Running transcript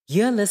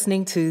You're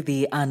listening to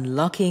the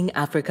Unlocking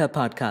Africa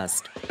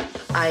podcast.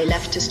 I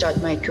left to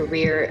start my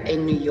career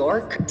in New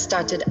York.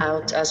 Started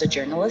out as a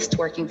journalist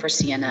working for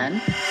CNN.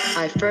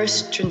 I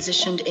first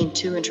transitioned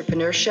into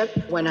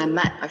entrepreneurship when I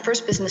met my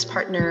first business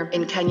partner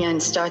in Kenya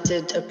and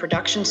started a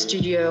production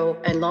studio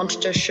and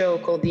launched a show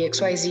called the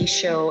XYZ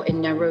Show in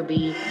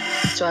Nairobi.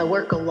 So I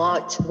work a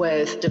lot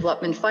with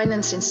development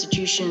finance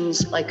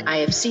institutions like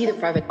IFC, the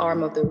private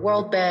arm of the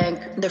World Bank,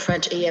 the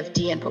French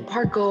AFD and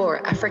Poparco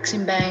or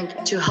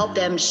Afreximbank, to help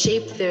them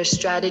shape their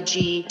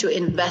strategy to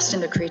invest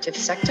in the creative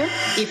sector.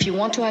 If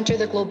you want to enter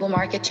the global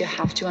market, you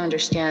have to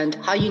understand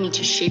how you need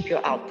to shape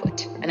your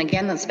output. And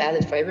again, that's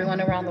valid for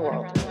everyone around the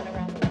world.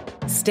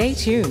 Stay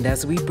tuned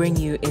as we bring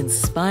you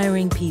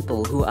inspiring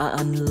people who are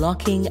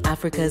unlocking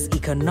Africa's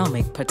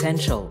economic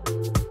potential.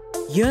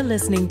 You're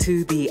listening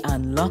to the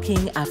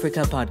Unlocking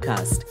Africa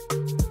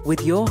podcast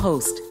with your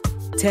host,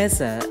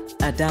 Tessa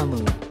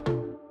Adamu.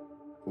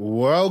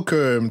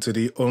 Welcome to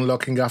the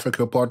Unlocking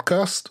Africa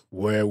podcast,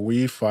 where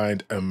we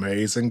find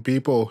amazing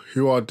people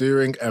who are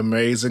doing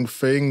amazing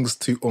things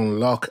to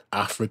unlock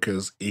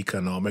Africa's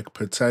economic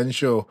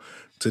potential.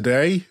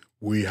 Today,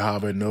 we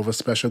have another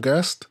special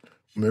guest,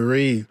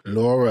 Marie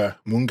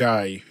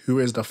Lora-Mungai, who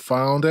is the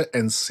founder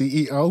and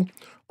CEO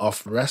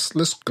of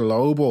Restless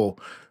Global,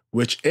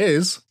 which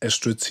is a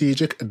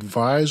strategic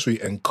advisory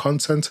and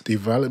content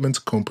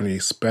development company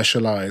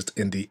specialized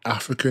in the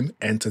African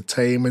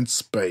entertainment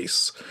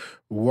space.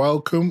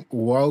 Welcome to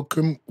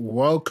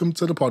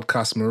the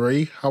podcast,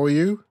 Marie. How are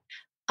you?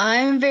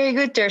 I'm very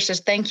good,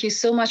 Tertius. Thank you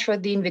so much for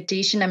the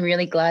invitation. I'm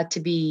really glad to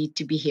be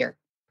here.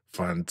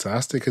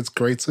 Fantastic. It's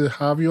great to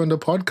have you on the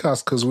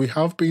podcast because we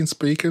have been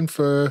speaking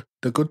for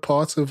the good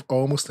part of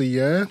almost a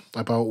year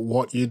about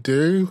what you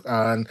do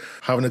and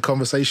having a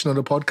conversation on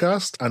the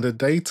podcast, and the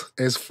date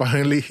is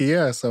finally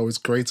here. So it's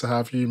great to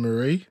have you,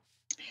 Marie.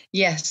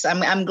 Yes,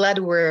 I'm glad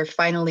we're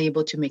finally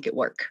able to make it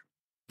work.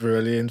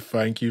 Brilliant.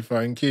 Thank you.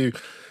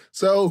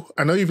 So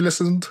I know you've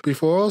listened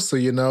before, so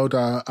you know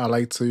that I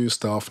like to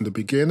start from the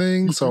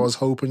beginning. Mm-hmm. So I was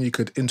hoping you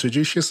could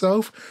introduce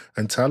yourself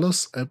and tell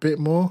us a bit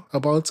more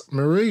about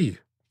Marie.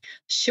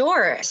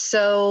 Sure.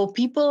 So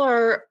people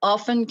are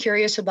often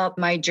curious about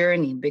my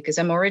journey because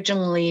I'm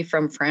originally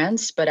from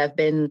France, but I've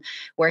been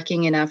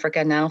working in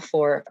Africa now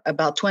for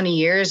about 20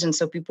 years. And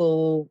so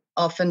people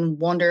often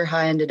wonder how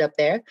I ended up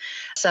there.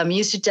 So I'm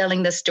used to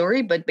telling the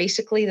story, but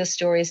basically the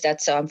story is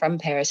that I'm from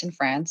Paris in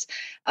France.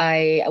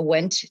 I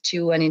went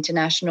to an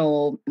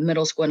international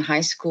middle school and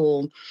high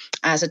school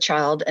as a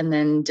child and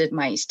then did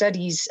my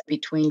studies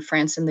between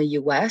France and the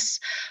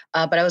US.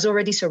 But I was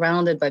already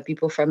surrounded by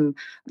people from,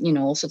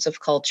 all sorts of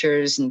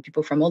cultures and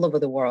people from all over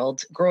the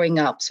world growing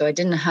up. So I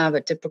didn't have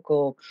a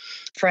typical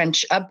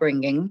French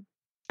upbringing.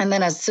 And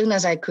then as soon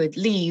as I could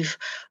leave,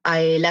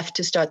 I left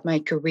to start my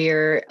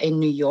career in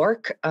New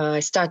York. I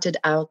started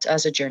out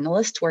as a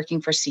journalist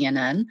working for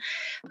CNN,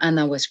 and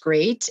that was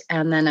great.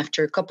 And then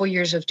after a couple of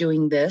years of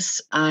doing this,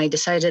 I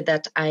decided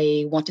that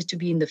I wanted to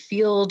be in the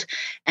field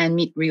and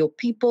meet real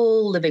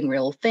people, living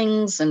real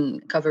things,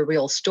 and cover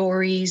real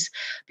stories,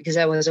 because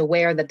I was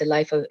aware that the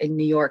life in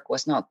New York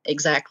was not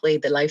exactly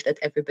the life that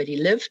everybody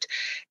lived.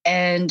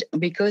 And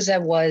because I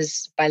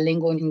was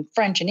bilingual in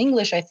French and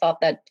English, I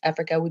thought that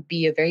Africa would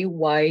be a very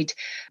wide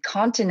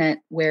continent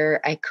where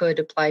I could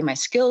apply my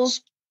skills.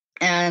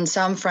 And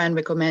some friend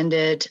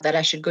recommended that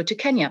I should go to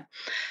Kenya.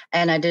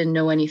 And I didn't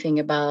know anything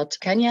about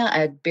Kenya.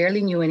 I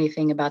barely knew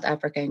anything about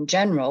Africa in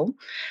general,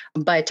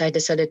 but I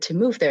decided to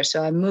move there.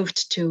 So I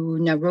moved to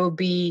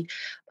Nairobi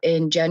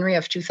in January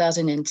of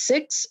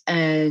 2006,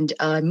 and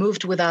I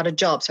moved without a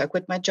job. So I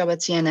quit my job at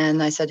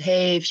CNN. I said,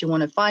 hey, if you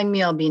want to find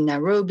me, I'll be in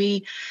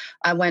Nairobi.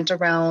 I went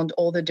around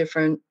all the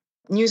different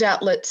news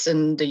outlets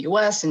in the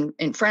US and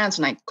in France,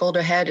 and I called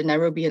ahead in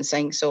Nairobi and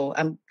saying, so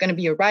I'm going to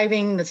be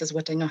arriving. This is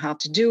what I know how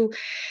to do.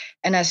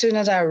 And as soon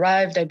as I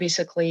arrived, I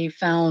basically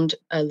found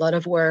a lot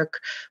of work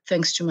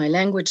thanks to my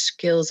language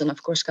skills and,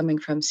 of course, coming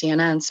from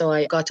CNN. So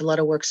I got a lot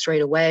of work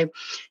straight away.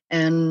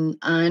 And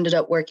I ended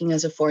up working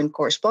as a foreign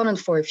correspondent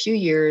for a few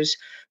years,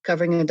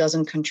 covering a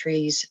dozen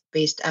countries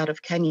based out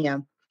of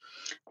Kenya.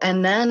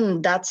 And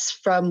then that's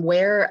from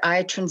where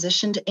I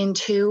transitioned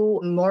into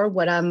more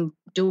what I'm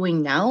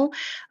doing now.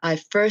 I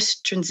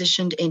first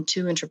transitioned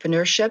into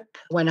entrepreneurship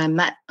when I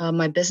met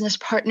my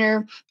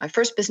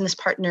first business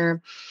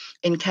partner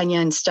in Kenya,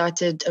 and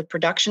started a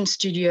production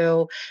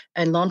studio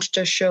and launched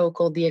a show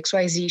called the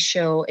XYZ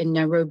Show in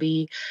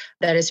Nairobi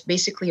that is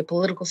basically a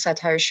political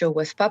satire show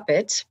with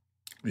puppets.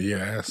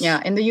 Yes.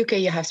 Yeah, in the UK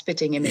you have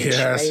Spitting Image,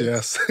 yes, right?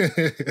 Yes.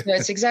 So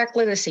it's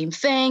exactly the same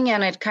thing,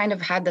 and it kind of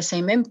had the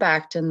same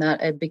impact in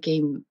that it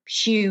became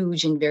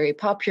huge and very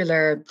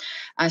popular.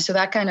 So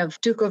that kind of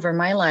took over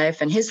my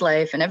life and his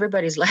life and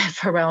everybody's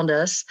life around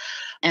us.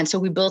 And so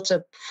we built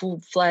a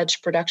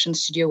full-fledged production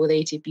studio with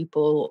 80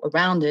 people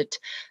around it.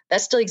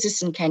 That still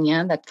exists in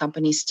Kenya. That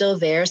company is still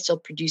there, still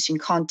producing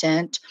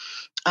content.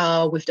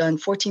 We've done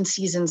 14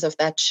 seasons of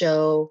that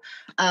show.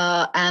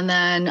 And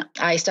then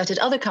I started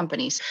other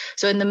companies.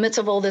 So in the midst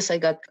of all this, I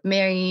got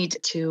married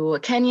to a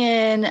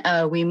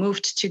Kenyan. We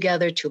moved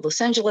together to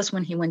Los Angeles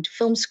when he went to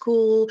film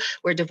school.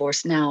 We're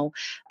divorced now.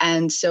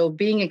 And so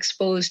being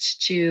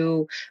exposed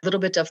to a little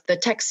bit of the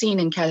tech scene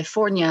in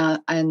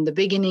California and the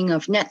beginning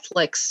of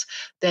Netflix,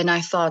 then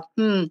I thought,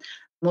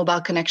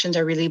 mobile connections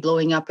are really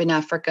blowing up in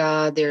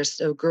Africa.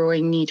 There's a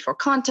growing need for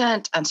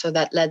content. And so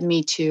that led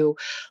me to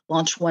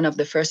launch one of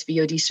the first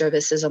VOD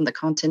services on the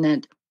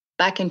continent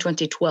back in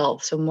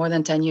 2012. So more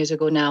than 10 years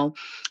ago now,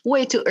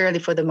 way too early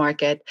for the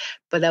market,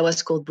 but that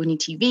was called Buni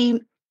TV.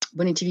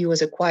 Buni TV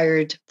was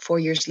acquired 4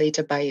 years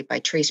later by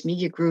Trace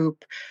Media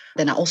Group.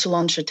 Then I also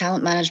launched a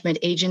talent management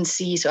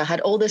agency. So I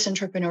had all this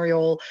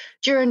entrepreneurial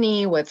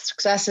journey with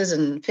successes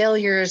and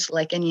failures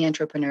like any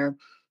entrepreneur.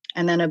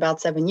 And then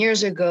about 7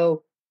 years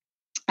ago,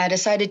 I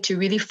decided to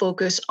really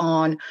focus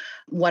on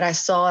what I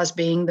saw as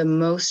being the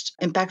most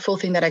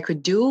impactful thing that I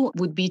could do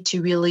would be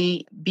to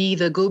really be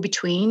the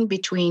go-between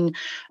between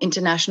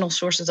international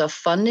sources of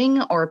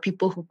funding or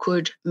people who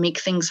could make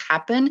things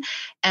happen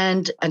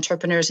and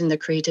entrepreneurs in the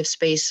creative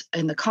space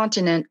in the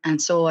continent.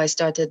 And so I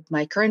started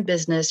my current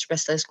business,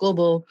 Restless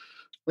Global,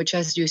 which,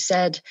 as you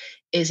said,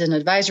 is an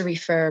advisory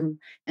firm.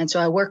 And so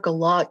I work a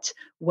lot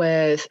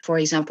with, for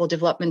example,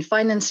 development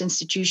finance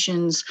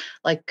institutions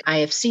like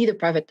IFC, the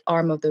private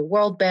arm of the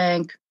World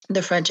Bank,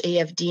 the French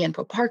AFD and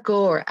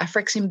Proparco, or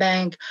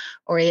Afreximbank,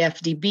 or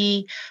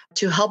AFDB,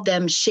 to help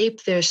them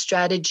shape their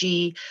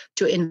strategy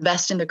to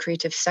invest in the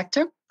creative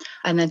sector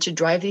and then to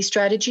drive these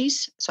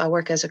strategies. So I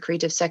work as a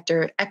creative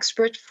sector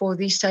expert for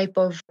these type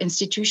of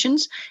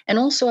institutions. And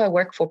also I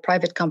work for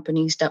private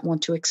companies that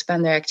want to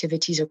expand their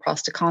activities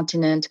across the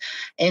continent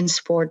in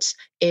sports,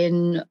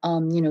 in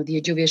the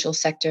audiovisual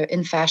sector,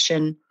 in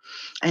fashion.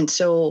 And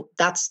so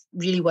that's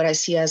really what I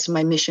see as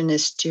my mission,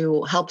 is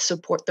to help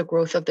support the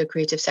growth of the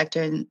creative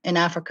sector in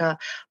Africa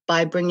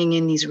by bringing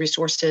in these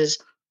resources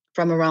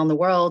from around the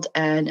world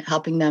and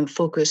helping them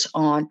focus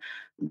on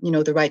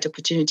the right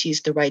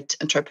opportunities, the right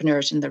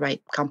entrepreneurs, and the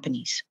right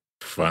companies.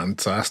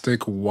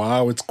 Fantastic.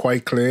 Wow, it's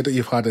quite clear that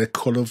you've had a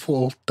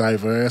colourful,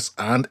 diverse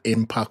and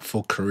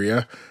impactful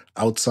career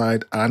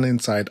outside and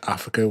inside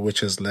Africa,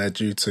 which has led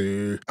you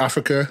to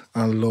Africa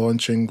and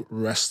launching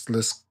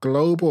Restless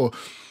Global.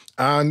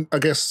 And I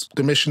guess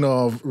the mission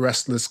of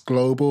Restless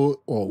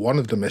Global, or one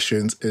of the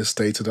missions, is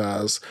stated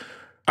as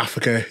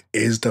Africa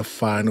is the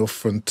final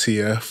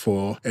frontier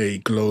for a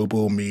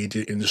global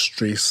media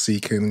industry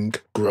seeking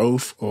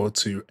growth or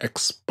to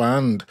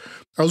expand.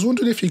 I was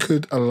wondering if you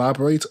could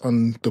elaborate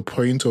on the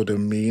point or the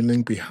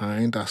meaning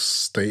behind that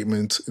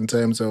statement in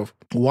terms of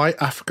why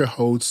Africa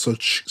holds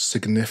such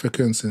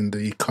significance in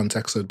the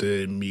context of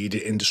the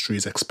media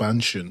industry's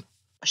expansion.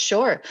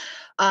 Sure.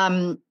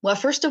 Well,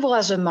 first of all,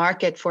 as a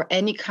market for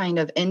any kind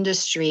of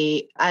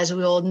industry, as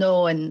we all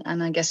know, and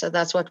I guess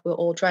that's what we're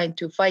all trying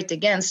to fight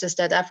against, is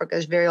that Africa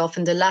is very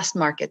often the last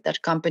market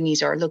that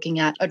companies are looking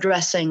at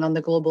addressing on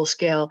the global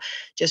scale,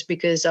 just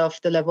because of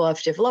the level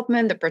of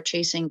development, the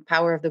purchasing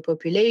power of the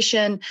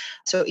population.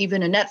 So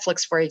even a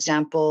Netflix, for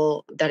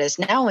example, that is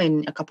now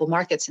in a couple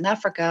markets in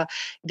Africa,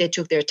 they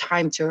took their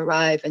time to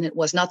arrive, and it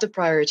was not a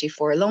priority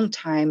for a long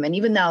time. And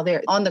even now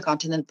they're on the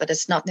continent, but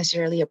it's not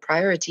necessarily a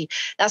priority.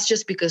 That's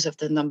just because of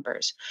the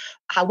numbers.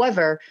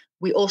 However,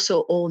 we also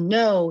all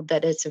know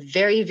that it's a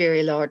very,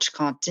 very large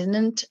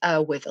continent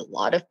with a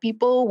lot of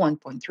people,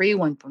 1.3,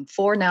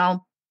 1.4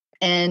 now.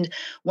 And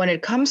when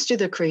it comes to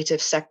the creative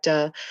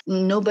sector,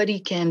 nobody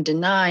can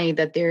deny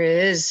that there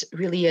is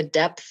really a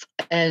depth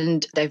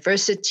and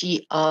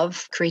diversity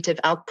of creative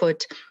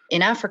output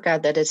in Africa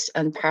that is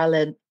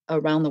unparalleled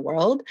around the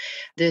world.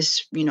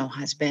 This,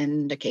 has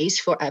been the case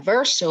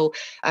forever. So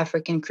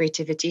African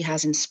creativity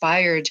has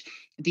inspired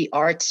the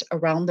arts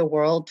around the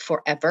world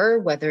forever,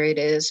 whether it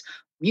is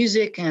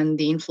music and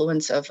the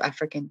influence of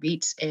African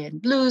beats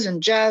and blues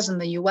and jazz in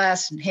the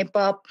US and hip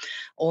hop,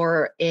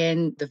 or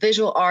in the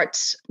visual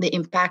arts, the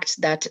impact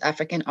that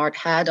African art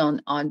had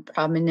on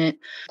prominent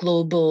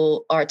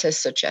global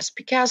artists such as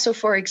Picasso,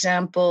 for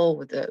example,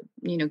 with the,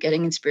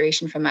 getting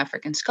inspiration from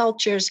African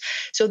sculptures.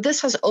 So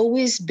this has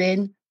always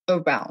been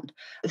around.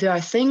 There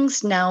are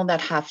things now that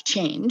have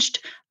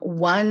changed.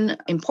 One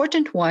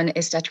important one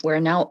is that we're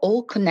now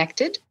all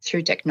connected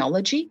through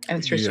technology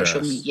and through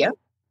social media,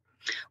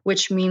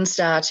 which means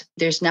that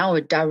there's now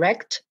a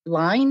direct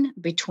line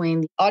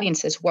between the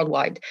audiences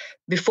worldwide.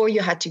 Before,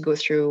 you had to go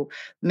through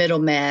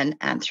middlemen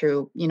and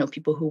through,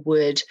 people who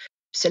would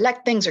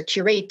select things or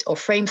curate or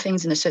frame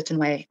things in a certain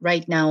way.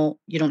 Right now,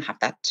 you don't have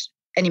that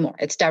anymore.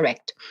 It's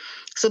direct.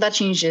 So that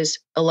changes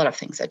a lot of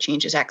things. That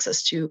changes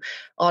access to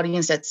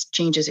audience, that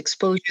changes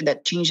exposure,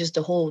 that changes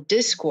the whole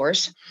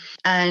discourse.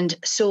 And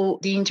so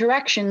the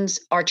interactions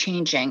are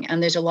changing,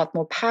 and there's a lot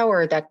more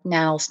power that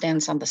now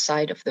stands on the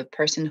side of the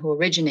person who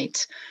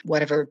originates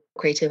whatever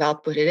creative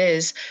output it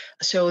is.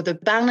 So the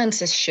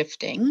balance is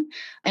shifting.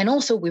 And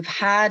also we've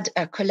had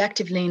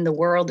collectively in the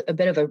world a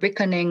bit of a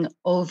reckoning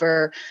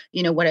over,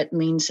 what it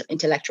means,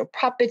 intellectual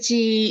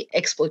property,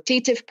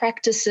 exploitative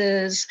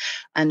practices,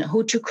 and who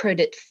who took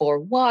credit for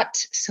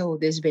what. So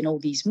there's been all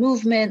these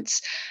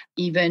movements,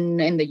 even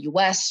in the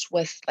US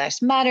with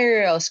Lives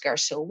Matter, Oscar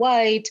So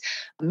White,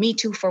 Me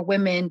Too for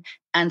women.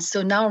 And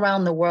so now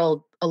around the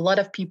world, a lot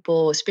of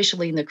people,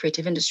 especially in the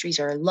creative industries,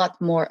 are a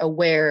lot more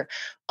aware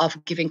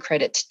of giving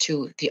credit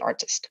to the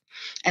artist.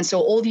 And so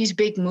all these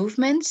big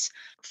movements,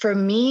 for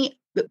me,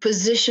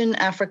 position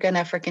Africa and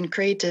African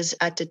creators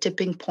at the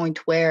tipping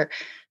point where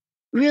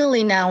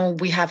really now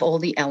we have all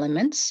the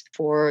elements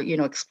for,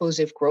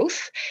 explosive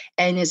growth.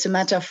 And it's a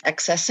matter of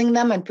accessing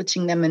them and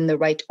putting them in the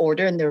right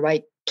order, in the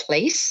right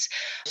place,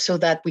 so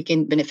that we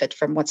can benefit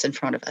from what's in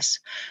front of us.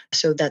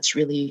 So that's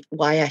really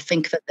why I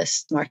think that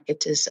this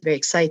market is very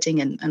exciting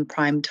and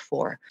primed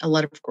for a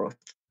lot of growth.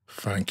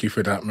 Thank you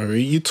for that,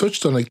 Marie. You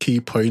touched on a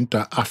key point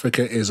that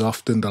Africa is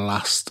often the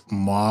last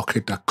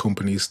market that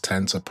companies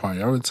tend to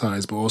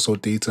prioritize, but also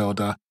detailed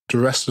that the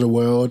rest of the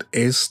world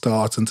is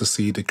starting to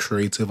see the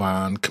creative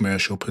and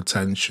commercial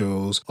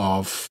potentials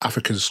of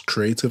Africa's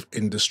creative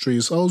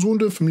industries. So I was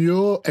wondering, from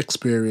your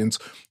experience,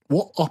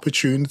 what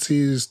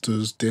opportunities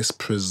does this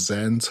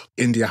present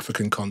in the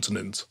African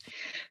continent?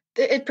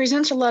 It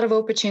presents a lot of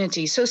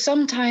opportunities. So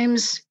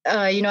sometimes,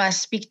 I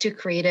speak to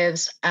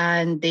creatives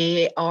and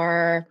they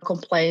are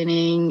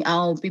complaining,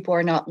 oh, people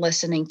are not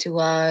listening to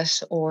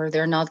us or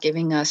they're not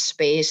giving us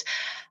space.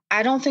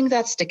 I don't think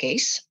that's the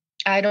case.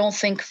 I don't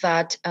think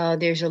that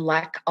there's a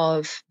lack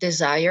of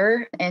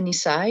desire on any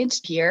side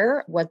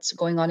here, what's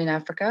going on in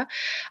Africa.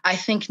 I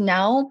think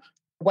now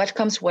what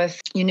comes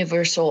with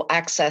universal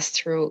access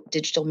through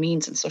digital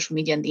means and social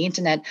media and the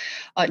internet,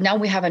 now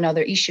we have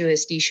another issue,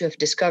 is the issue of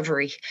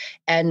discovery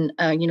and,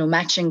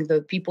 matching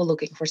the people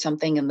looking for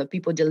something and the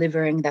people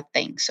delivering that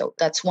thing. So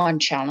that's one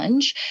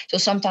challenge. So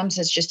sometimes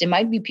it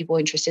might be people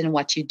interested in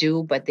what you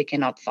do, but they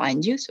cannot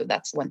find you. So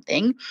that's one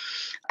thing.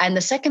 And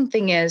the second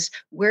thing is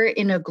we're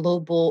in a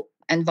global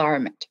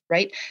environment,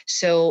 right?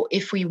 So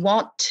if we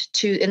want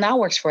to, and that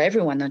works for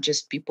everyone, not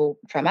just people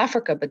from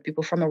Africa, but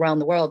people from around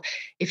the world.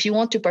 If you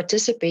want to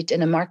participate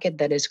in a market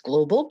that is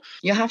global,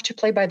 you have to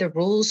play by the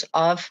rules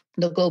of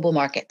the global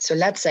market. So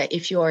let's say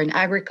if you are in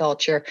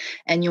agriculture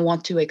and you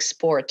want to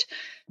export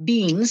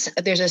beans,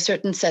 there's a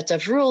certain set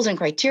of rules and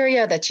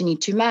criteria that you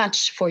need to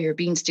match for your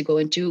beans to go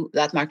into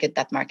that market.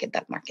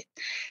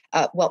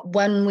 Well,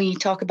 when we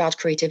talk about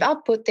creative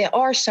output, there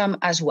are some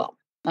as well.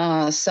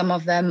 Some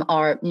of them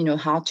are,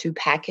 how to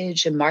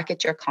package and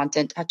market your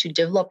content, how to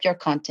develop your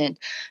content.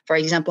 For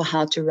example,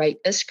 how to write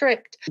a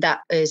script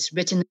that is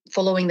written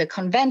following the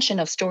convention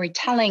of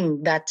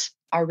storytelling that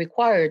are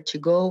required to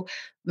go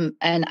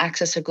and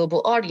access a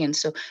global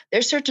audience. So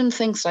there's certain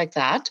things like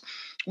that,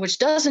 which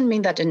doesn't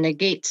mean that it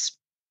negates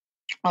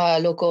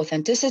local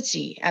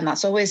authenticity. And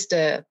that's always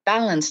the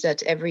balance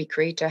that every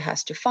creator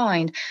has to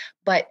find.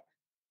 But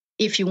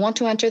if you want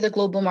to enter the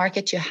global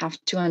market, you have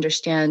to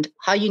understand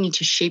how you need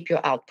to shape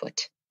your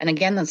output. And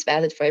again, that's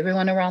valid for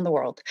everyone around the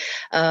world.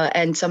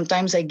 And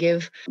sometimes I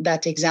give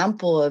that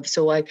example of,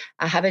 so I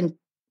haven't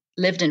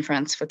lived in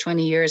France for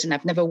 20 years and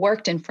I've never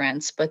worked in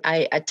France, but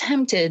I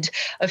attempted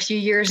a few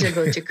years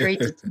ago to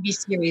create a TV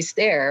series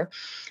there,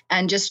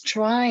 and just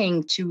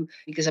trying to,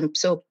 because I'm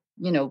so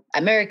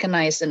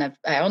Americanized and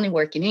I only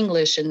work in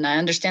English and I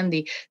understand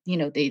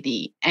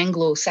the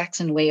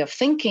Anglo-Saxon way of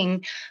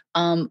thinking.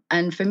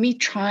 And for me,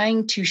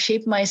 trying to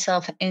shape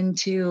myself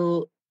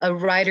into a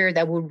writer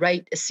that would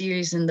write a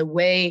series in the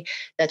way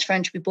that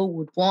French people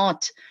would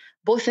want,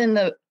 both in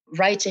the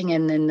writing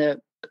and in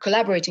the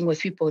collaborating with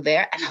people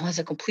there. And it was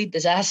a complete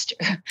disaster.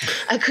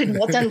 I could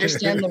not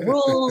understand the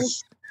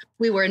rules.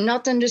 We were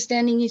not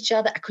understanding each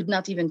other. I could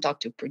not even talk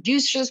to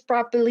producers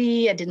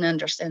properly. I didn't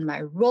understand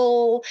my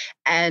role.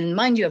 And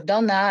mind you, I've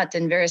done that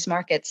in various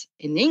markets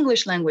in the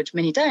English language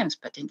many times,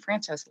 but in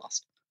France, I was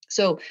lost.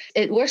 So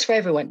it works for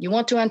everyone. You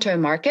want to enter a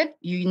market,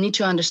 you need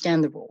to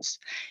understand the rules.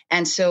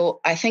 And so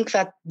I think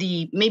that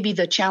the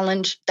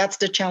challenge, that's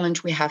the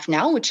challenge we have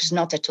now, which is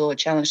not at all a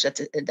challenge that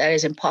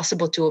is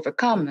impossible to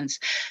overcome. Is,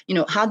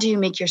 how do you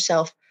make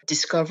yourself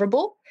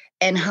discoverable?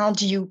 And how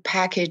do you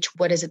package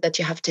what is it that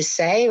you have to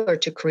say or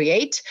to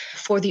create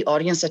for the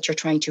audience that you're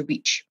trying to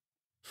reach?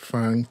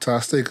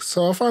 Fantastic.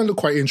 So I find it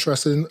quite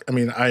interesting. I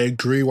mean, I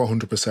agree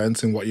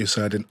 100% in what you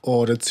said. In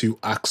order to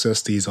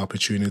access these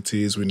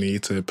opportunities, we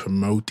need to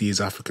promote these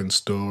African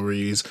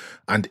stories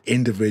and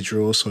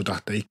individuals so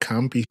that they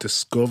can be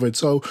discovered.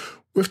 So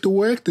with the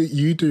work that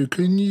you do,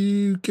 can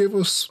you give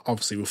us,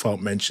 obviously without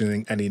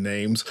mentioning any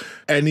names,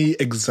 any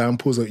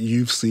examples that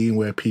you've seen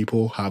where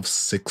people have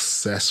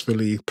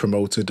successfully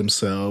promoted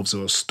themselves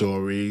or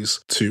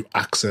stories to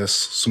access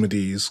some of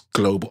these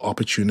global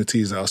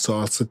opportunities that are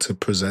started to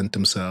present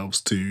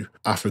themselves to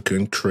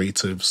African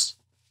creatives?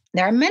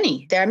 There are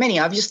many.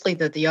 Obviously,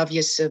 the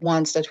obvious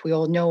ones that we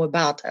all know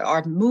about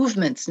are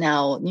movements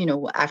now,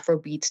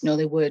 Afrobeats,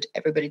 Nollywood,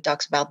 everybody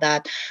talks about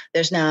that.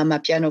 There's now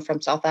Amapiano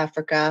from South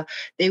Africa.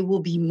 There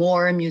will be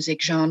more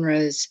music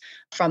genres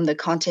from the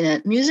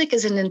continent. Music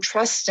is an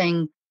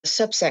interesting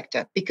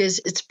subsector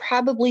because it's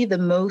probably the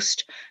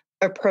most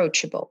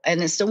approachable,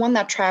 and it's the one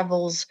that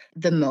travels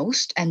the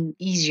most and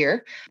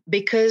easier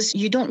because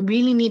you don't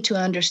really need to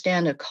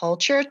understand a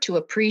culture to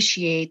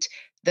appreciate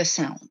the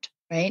sound,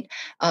 right?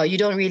 You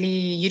don't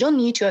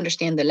need to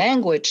understand the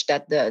language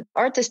that the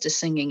artist is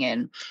singing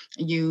in.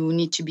 You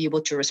need to be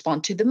able to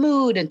respond to the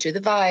mood and to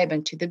the vibe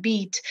and to the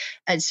beat.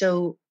 And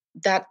so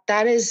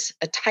that is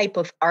a type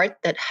of art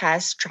that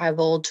has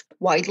traveled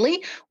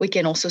widely. We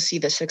can also see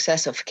the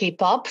success of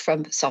K-pop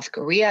from South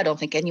Korea. I don't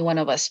think any one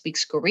of us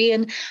speaks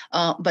Korean,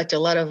 but a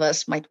lot of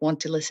us might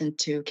want to listen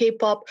to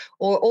K-pop,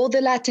 or all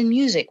the Latin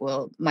music.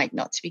 Well, might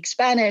not speak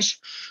Spanish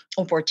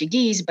or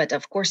Portuguese, but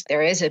of course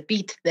there is a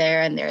beat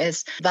there and there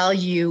is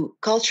value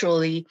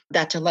culturally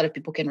that a lot of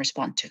people can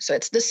respond to. So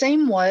it's the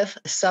same with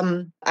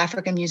some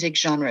African music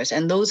genres,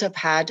 and those have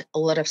had a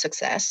lot of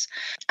success.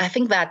 I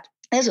think that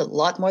there's a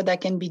lot more that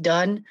can be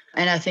done.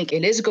 And I think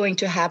it is going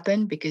to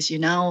happen because you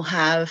now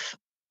have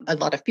a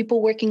lot of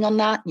people working on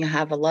that. You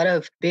have a lot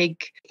of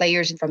big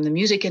players from the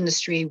music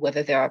industry,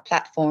 whether there are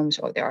platforms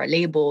or there are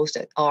labels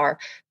that are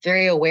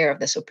very aware of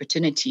this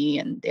opportunity,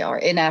 and they are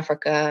in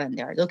Africa and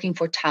they are looking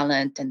for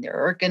talent and they're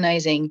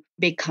organizing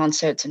big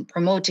concerts and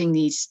promoting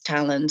these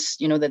talents.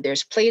 You know that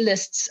there's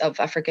playlists of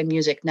African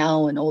music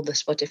now and all the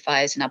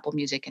Spotify's and Apple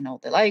Music and all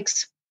the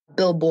likes.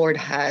 Billboard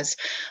has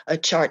a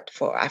chart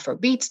for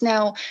Afrobeats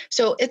now.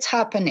 So it's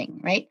happening,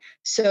 right?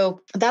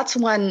 So that's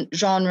one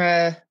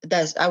genre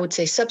that's, I would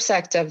say,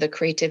 subsect of the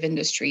creative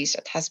industries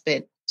that has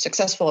been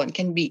successful and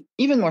can be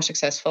even more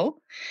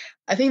successful.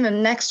 I think the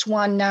next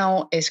one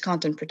now is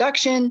content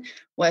production,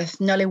 with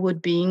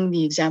Nollywood being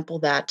the example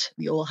that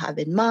we all have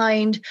in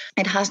mind.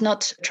 It has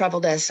not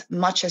traveled as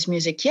much as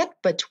music yet,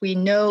 but we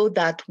know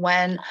that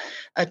when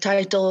a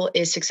title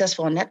is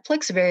successful on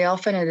Netflix, very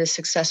often it is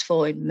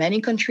successful in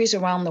many countries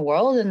around the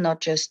world and not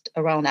just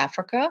around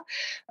Africa.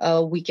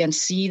 We can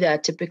see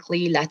that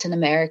typically Latin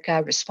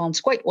America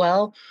responds quite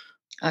well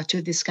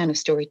to this kind of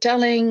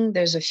storytelling.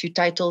 There's a few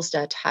titles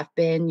that have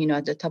been,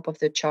 at the top of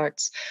the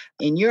charts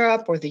in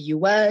Europe or the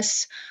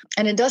US.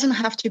 And it doesn't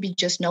have to be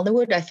just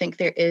Nollywood. I think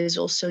there is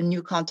also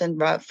new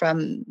content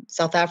from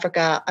South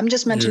Africa. I'm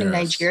just mentioning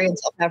Nigeria and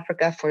South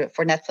Africa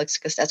for Netflix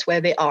because that's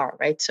where they are,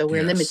 right? So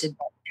we're limited.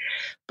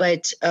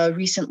 But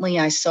recently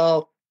I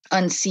saw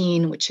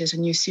Unseen, which is a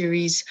new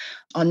series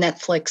on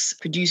Netflix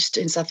produced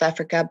in South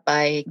Africa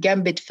by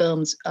Gambit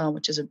Films,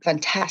 which is a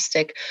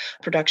fantastic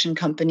production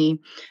company.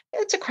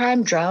 It's a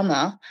crime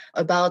drama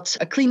about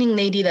a cleaning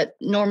lady that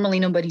normally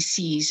nobody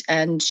sees.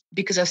 And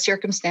because of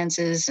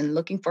circumstances and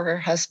looking for her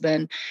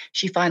husband,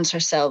 she finds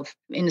herself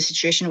in a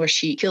situation where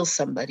she kills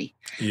somebody.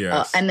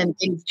 And then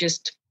things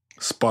just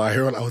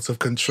spiral out of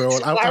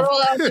control.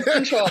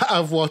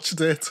 I've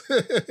watched it.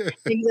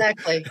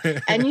 Exactly.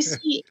 And you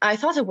see, I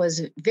thought it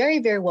was very,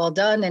 very well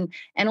done.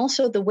 And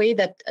also the way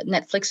that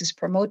Netflix is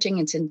promoting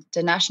its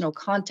international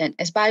content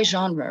is by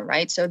genre,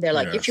 right? So they're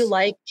like, if you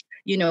like,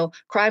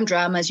 crime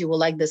dramas, you will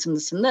like this and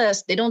this and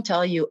this. They don't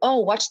tell you, oh,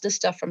 watch this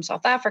stuff from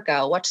South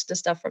Africa, watch this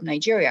stuff from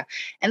Nigeria.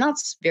 And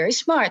that's very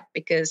smart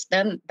because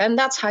then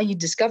that's how you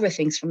discover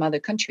things from other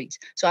countries.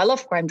 So I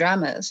love crime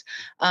dramas,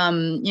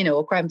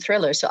 crime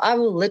thrillers. So I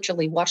will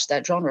literally watch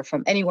that genre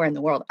from anywhere in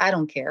the world. I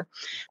don't care.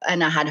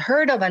 And I had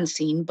heard of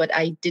Unseen, but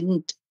I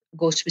didn't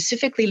go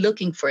specifically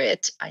looking for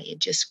it. It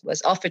just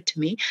was offered to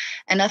me.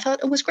 And I thought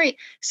it was great.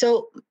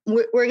 So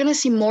we're going to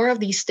see more of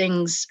these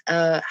things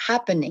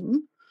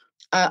happening.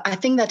 I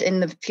think that in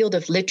the field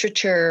of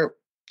literature,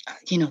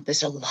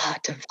 there's a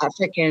lot of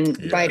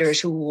African writers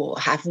who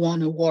have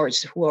won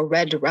awards, who are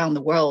read around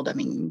the world. I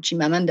mean,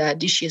 Chimamanda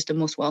Adichie is the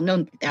most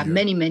well-known. There are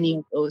many, many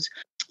of those.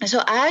 So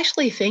I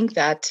actually think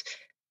that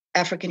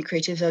African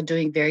creatives are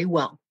doing very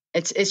well.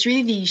 It's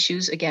really the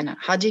issues, again,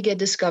 how do you get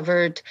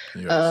discovered?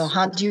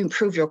 How do you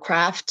improve your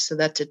craft so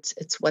that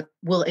it's what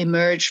will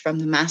emerge from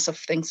the mass of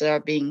things that are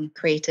being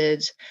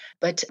created?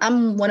 But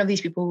I'm one of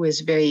these people who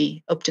is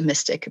very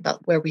optimistic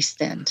about where we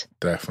stand.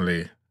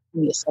 Definitely.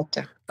 In the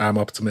sector. I'm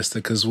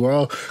optimistic as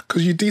well,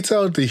 because you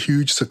detailed the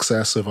huge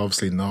success of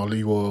obviously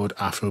Nollywood,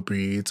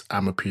 Afrobeat,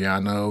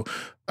 Amapiano,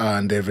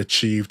 and they've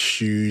achieved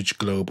huge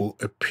global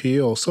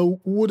appeal.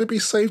 So would it be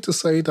safe to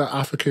say that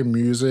African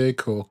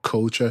music or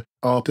culture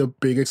are the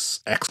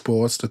biggest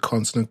exports the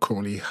continent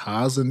currently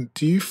has? And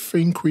do you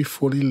think we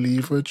fully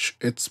leverage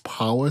its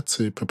power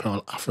to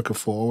propel Africa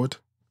forward?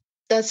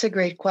 That's a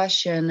great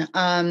question.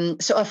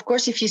 So, of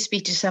course, if you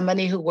speak to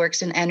somebody who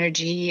works in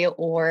energy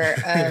or,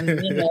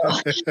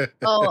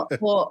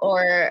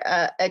 or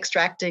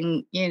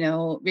extracting,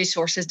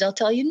 resources, they'll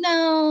tell you,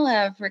 no,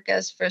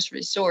 Africa's first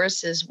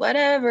resource is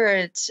whatever.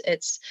 It's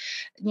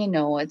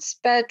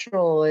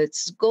petrol,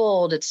 it's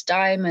gold, it's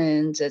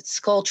diamonds, it's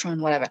culture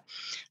and whatever.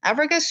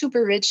 Africa is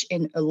super rich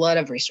in a lot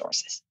of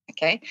resources.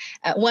 Okay.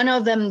 One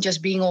of them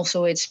just being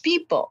also its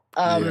people.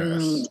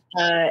 Even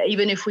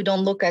if we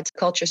don't look at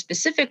culture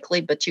specifically,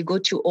 but you go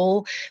to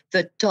all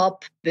the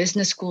top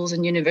business schools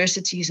and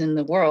universities in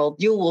the world,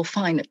 you will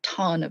find a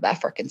ton of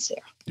Africans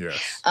there.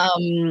 Yes.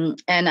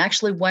 And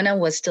actually, when I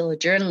was still a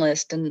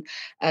journalist and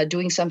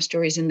doing some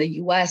stories in the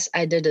US,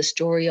 I did a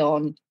story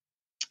on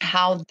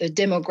how the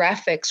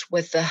demographics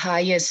with the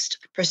highest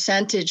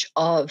percentage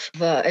of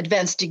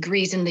advanced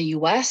degrees in the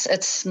US,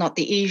 it's not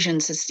the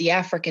Asians, it's the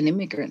African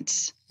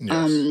immigrants.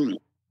 Yes.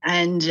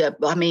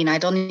 I mean, I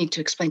don't need to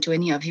explain to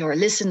any of your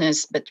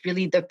listeners, but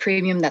really the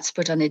premium that's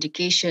put on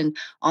education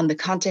on the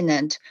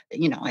continent,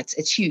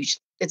 it's huge.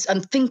 It's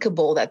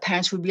unthinkable that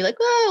parents would be like,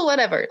 oh,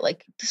 whatever,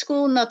 like the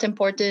school, not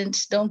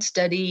important, don't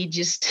study,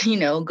 just,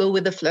 go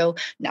with the flow.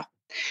 No.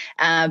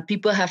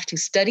 People have to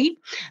study.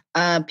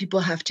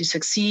 People have to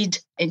succeed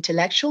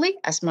intellectually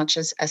as much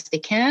as they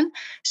can.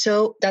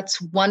 So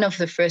that's one of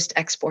the first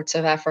exports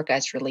of Africa.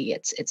 Is really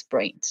its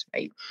brains,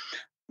 right?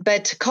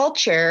 But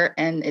culture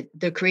and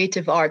the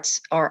creative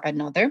arts are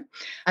another.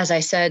 As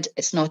I said,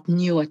 it's not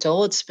new at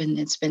all. It's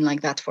been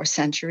like that for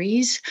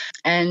centuries,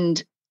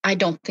 and I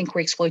don't think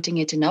we're exploiting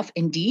it enough,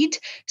 indeed.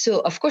 So,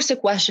 of course, the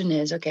question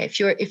is, okay, if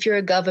you're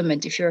a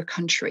government, if you're a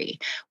country,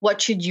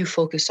 what should you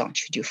focus on?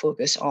 Should you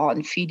focus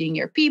on feeding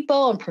your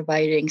people, on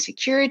providing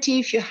security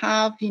if you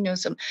have,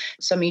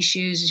 some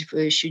issues?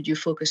 Should you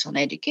focus on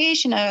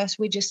education, as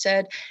we just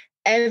said?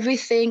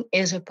 Everything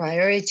is a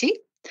priority.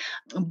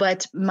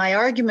 But my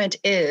argument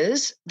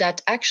is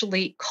that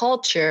actually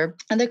culture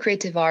and the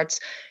creative arts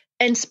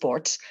and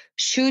sports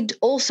should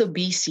also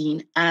be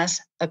seen as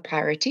a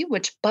priority,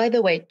 which, by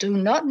the way, do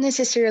not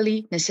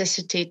necessarily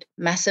necessitate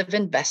massive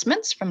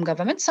investments from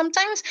government.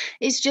 Sometimes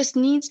we just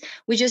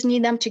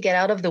need them to get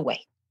out of the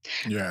way.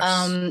 Yes.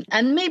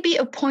 And maybe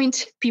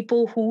appoint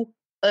people who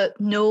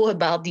know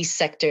about these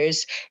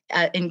sectors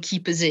in key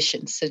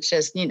positions, such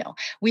as,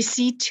 we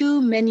see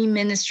too many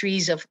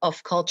ministries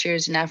of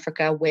cultures in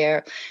Africa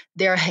where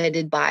they're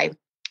headed by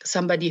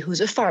somebody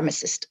who's a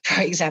pharmacist,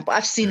 for example.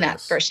 I've seen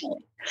that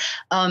personally.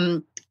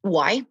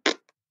 Why?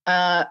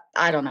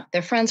 I don't know.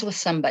 They're friends with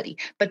somebody,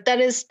 but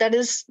that is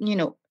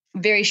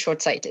very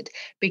short-sighted,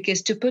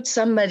 because to put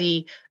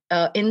somebody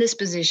in this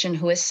position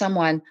who is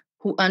someone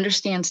who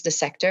understands the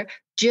sector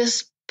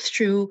just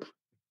through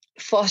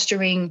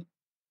fostering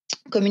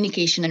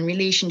communication and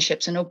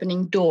relationships and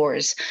opening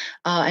doors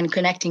and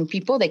connecting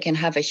people, they can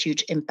have a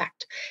huge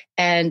impact.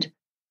 And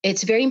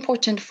it's very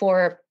important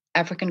for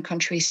African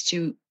countries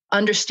to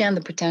understand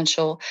the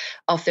potential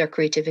of their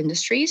creative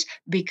industries,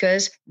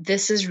 because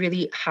this is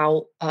really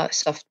how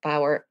soft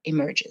power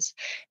emerges.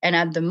 And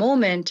at the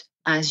moment,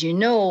 as you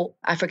know,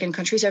 African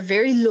countries are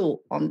very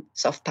low on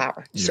soft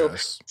power. Yes. So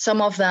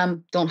some of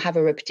them don't have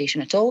a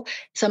reputation at all.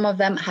 Some of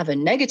them have a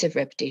negative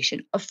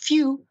reputation. A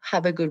few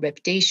have a good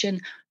reputation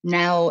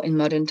now in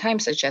modern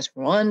times, such as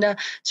Rwanda,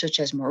 such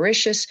as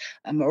Mauritius.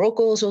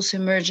 Morocco is also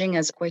emerging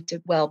as quite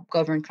a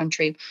well-governed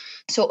country.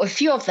 So a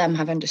few of them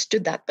have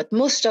understood that, but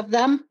most of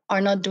them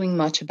are not doing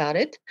much about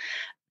it.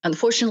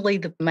 Unfortunately,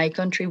 my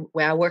country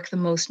where I work the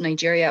most,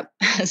 Nigeria,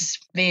 has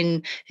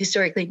been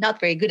historically not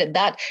very good at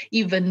that,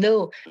 even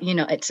though,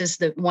 it's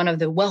just one of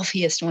the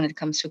wealthiest when it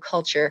comes to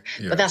culture.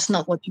 Yes. But that's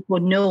not what people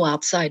know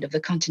outside of the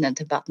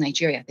continent about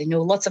Nigeria. They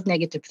know lots of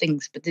negative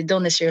things, but they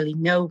don't necessarily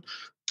know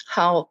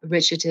how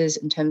rich it is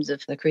in terms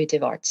of the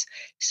creative arts.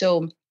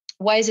 So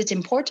why is it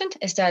important?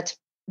 Is that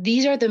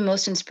these are the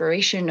most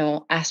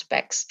inspirational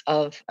aspects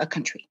of a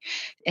country.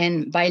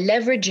 And by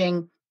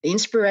leveraging the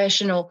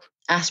inspirational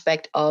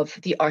aspect of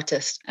the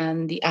artists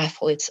and the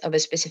athletes of a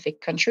specific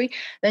country,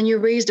 then you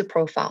raise the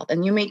profile,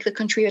 then you make the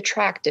country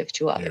attractive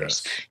to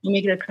others. Yes. You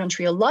make the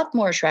country a lot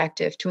more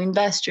attractive to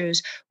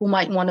investors who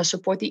might want to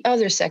support the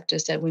other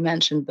sectors that we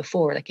mentioned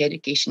before, like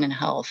education and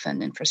health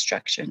and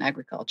infrastructure and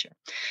agriculture.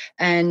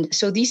 And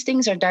so these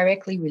things are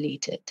directly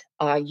related.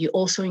 You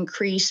also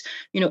increase,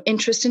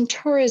 interest in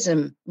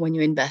tourism when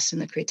you invest in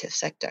the creative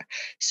sector.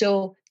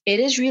 So it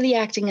is really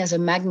acting as a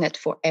magnet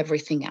for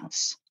everything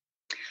else.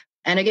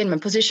 And again, my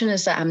position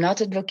is that I'm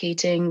not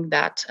advocating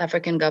that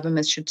African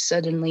governments should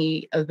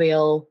suddenly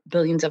avail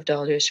billions of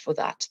dollars for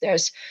that.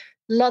 There's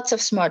lots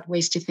of smart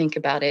ways to think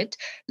about it,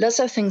 lots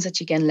of things that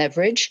you can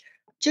leverage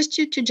just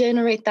to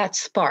generate that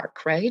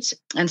spark, right?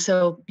 And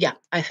so,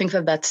 I think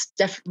that's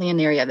definitely an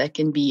area that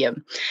can be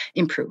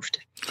improved.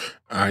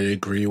 I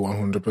agree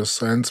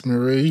 100%,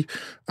 Marie.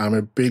 I'm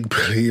a big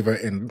believer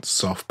in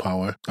soft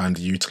power and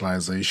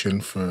utilization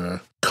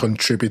for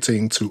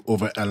contributing to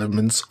other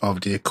elements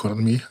of the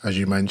economy, as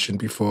you mentioned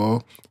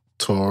before,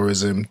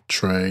 tourism,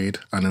 trade,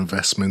 and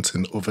investment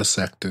in other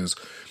sectors.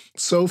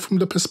 So from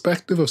the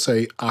perspective of,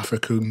 say,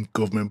 African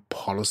government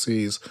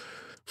policies,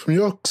 from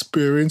your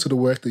experience of the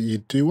work that you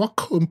do, what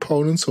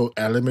components or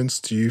elements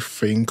do you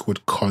think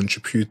would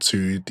contribute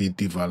to the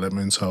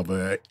development of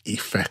an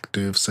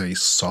effective, say,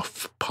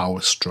 soft power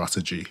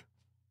strategy?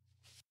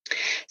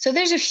 So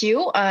there's a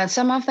few.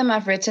 Some of them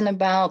I've written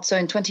about. So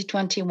in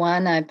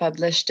 2021, I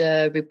published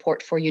a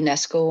report for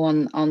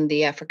UNESCO on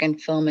the African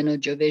film and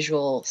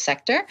audiovisual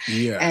sector.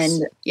 Yes.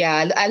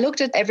 And I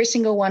looked at every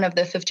single one of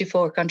the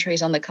 54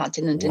 countries on the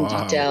continent in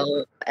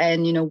detail.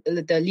 And,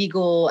 the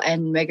legal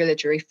and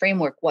regulatory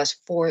framework was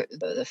for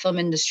the film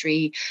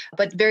industry.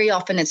 But very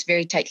often it's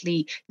very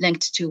tightly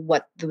linked to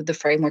what the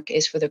framework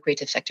is for the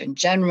creative sector in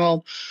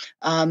general.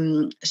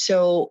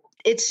 So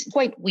it's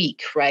quite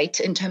weak, right,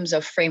 in terms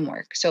of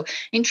framework. So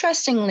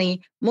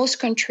interestingly, most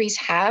countries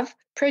have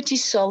pretty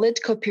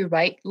solid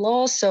copyright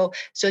laws. So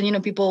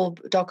people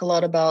talk a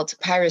lot about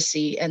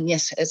piracy, and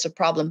yes, it's a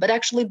problem. But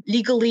actually,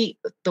 legally,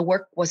 the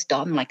work was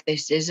done. Like,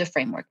 this is a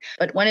framework.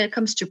 But when it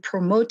comes to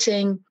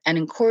promoting and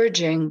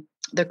encouraging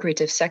the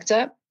creative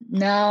sector,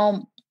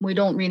 now we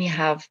don't really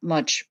have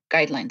much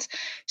guidelines.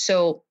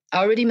 So I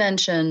already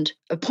mentioned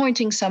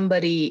appointing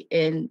somebody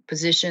in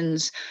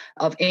positions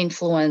of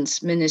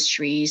influence,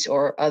 ministries,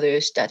 or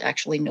others that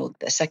actually know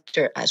the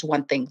sector as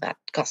one thing that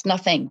costs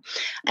nothing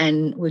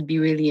and would be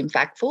really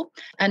impactful.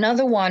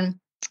 Another one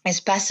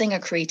is passing a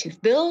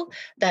creative bill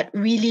that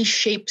really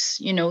shapes,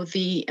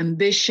 the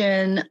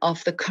ambition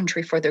of the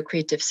country for the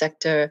creative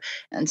sector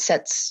and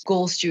sets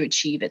goals to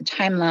achieve and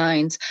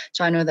timelines.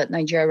 So I know that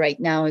Nigeria right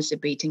now is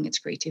debating its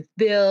creative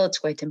bill. It's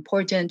quite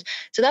important.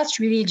 So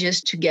that's really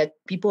just to get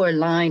people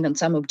aligned on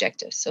some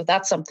objectives. So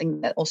that's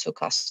something that also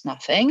costs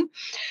nothing.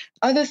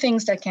 Other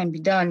things that can be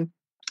done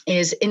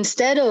is,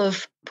 instead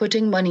of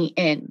putting money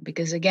in,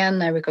 because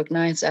again, I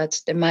recognize that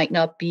there might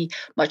not be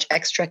much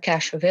extra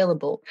cash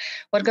available,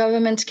 what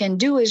governments can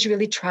do is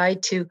really try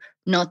to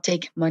not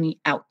take money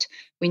out.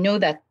 We know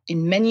that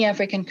in many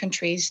African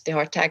countries, there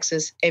are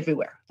taxes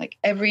everywhere. Like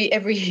every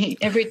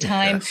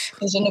time Yes.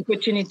 there's an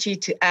opportunity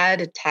to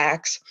add a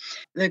tax,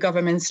 the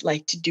governments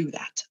like to do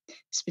that.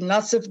 There's been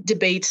lots of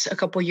debates a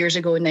couple of years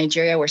ago in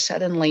Nigeria where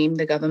suddenly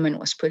the government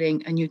was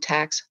putting a new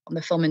tax on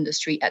the film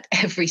industry at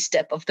every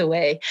step of the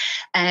way.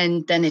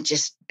 And then it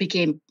just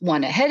became,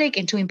 one, a headache,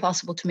 and two,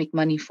 impossible to make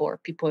money for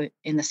people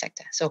in the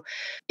sector. So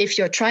if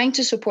you're trying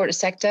to support a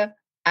sector,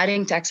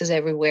 adding taxes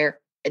everywhere,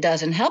 it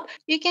doesn't help.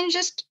 You can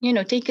just,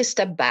 take a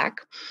step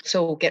back.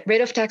 So get rid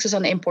of taxes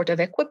on the import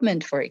of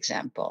equipment, for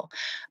example.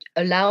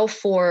 Allow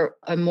for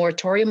a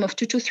moratorium of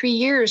 2 to 3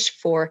 years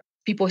for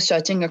people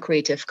starting a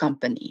creative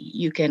company.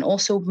 You can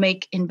also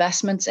make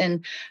investments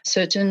in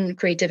certain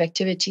creative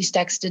activities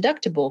tax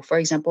deductible. For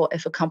example,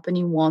 if a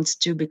company wants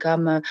to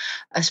become a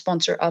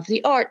sponsor of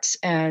the arts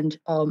and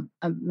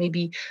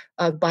maybe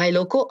buy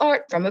local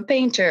art from a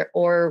painter,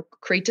 or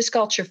create a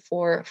sculpture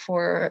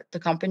for the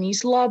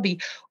company's lobby,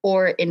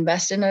 or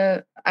invest in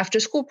a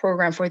after-school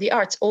program for the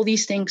arts, all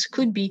these things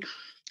could be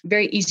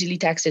very easily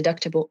tax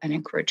deductible and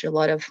encourage a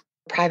lot of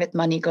private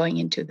money going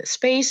into the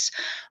space.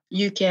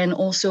 You can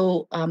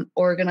also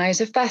organize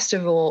a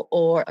festival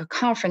or a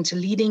conference, a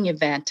leading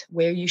event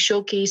where you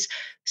showcase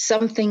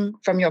something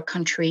from your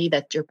country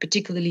that you're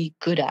particularly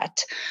good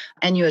at,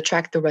 and you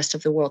attract the rest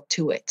of the world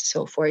to it.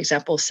 So, for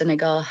example,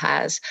 Senegal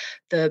has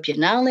the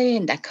Biennale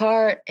in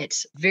Dakar.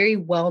 It's a very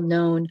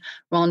well-known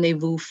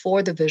rendezvous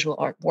for the visual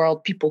art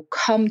world. People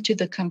come to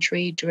the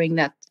country during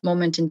that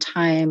moment in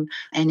time,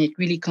 and it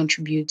really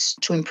contributes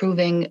to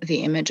improving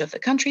the image of the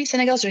country.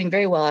 Senegal's doing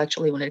very well,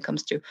 actually, when it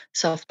comes to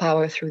soft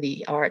power through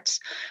the arts.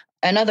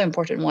 Another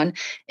important one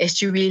is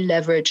to really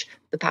leverage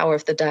the power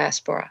of the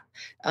diaspora.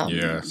 The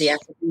Yes.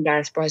 African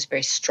diaspora is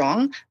very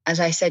strong. As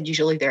I said,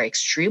 usually they're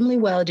extremely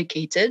well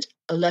educated.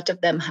 A lot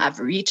of them have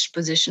reached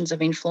positions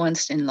of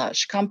influence in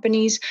large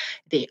companies.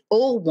 They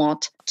all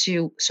want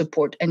to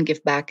support and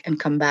give back and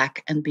come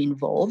back and be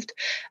involved.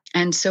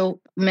 And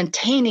so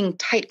maintaining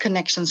tight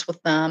connections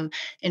with them,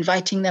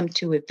 inviting them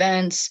to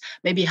events,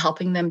 maybe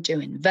helping them to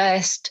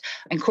invest,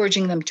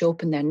 encouraging them to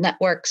open their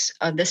networks.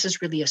 This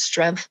is really a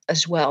strength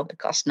as well that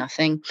costs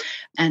nothing,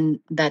 and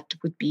that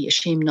would be a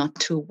shame not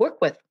to work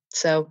with.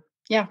 So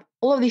yeah,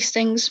 all of these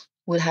things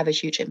will have a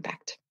huge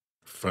impact.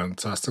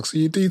 Fantastic. So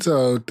you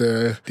detailed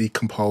the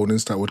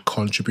components that would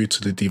contribute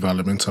to the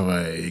development of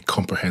a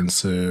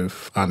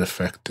comprehensive and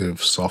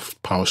effective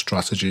soft power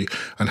strategy,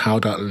 and how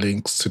that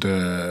links to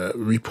the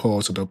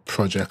report or the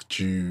project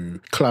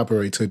you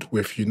collaborated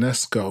with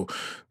UNESCO.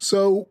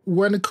 So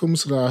when it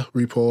comes to that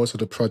report or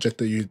the project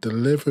that you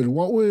delivered,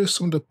 what were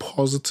some of the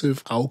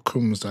positive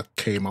outcomes that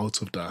came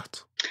out of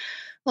that?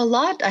 A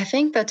lot. I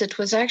think that it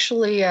was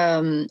actually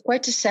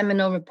quite a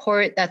seminal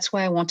report. That's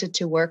why I wanted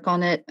to work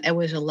on it. It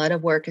was a lot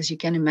of work, as you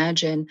can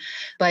imagine,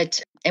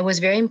 but it was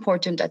very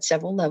important at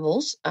several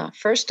levels.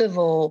 First of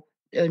all,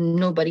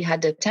 nobody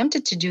had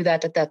attempted to do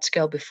that at that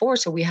scale before.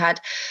 So we had,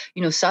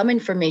 some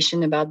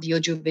information about the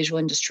audiovisual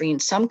industry in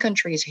some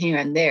countries here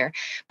and there,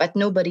 but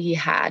nobody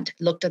had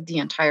looked at the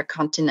entire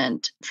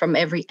continent from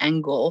every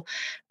angle.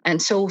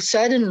 And so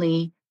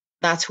suddenly,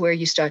 that's where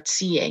you start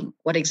seeing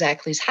what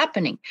exactly is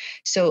happening.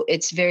 So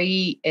it's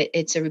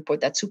a report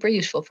that's super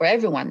useful for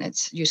everyone.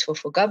 It's useful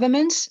for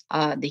governments.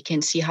 They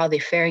can see how they're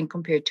faring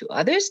compared to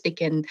others. They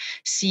can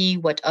see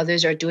what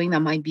others are doing that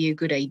might be a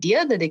good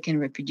idea that they can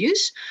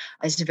reproduce.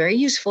 It's very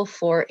useful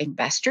for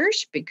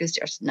investors because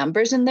there's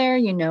numbers in there.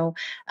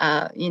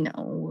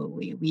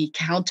 We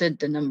counted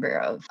the number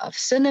of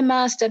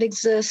cinemas that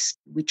exist.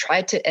 We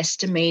tried to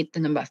estimate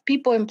the number of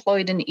people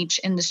employed in each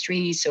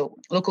industry. So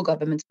local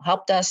governments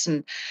helped us,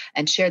 and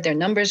and share their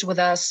numbers with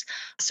us.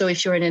 So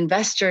if you're an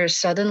investor,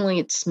 suddenly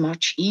it's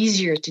much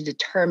easier to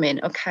determine,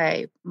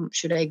 okay,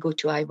 should I go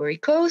to Ivory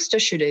Coast or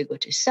should I go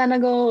to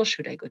Senegal?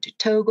 Should I go to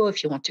Togo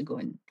if you want to go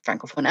in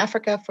Francophone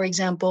Africa, for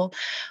example?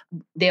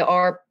 There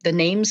are the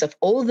names of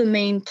all the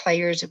main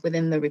players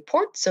within the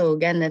report. So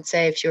again, let's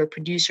say if you're a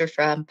producer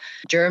from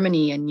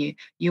Germany and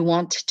you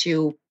want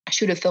to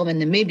shoot a film in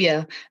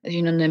Namibia, as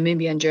you know,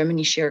 Namibia and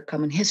Germany share a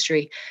common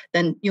history,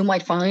 then you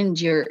might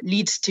find your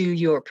leads to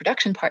your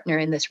production partner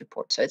in this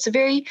report. So it's a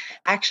very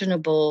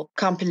actionable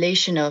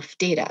compilation of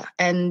data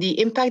and the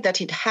impact that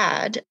it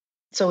had.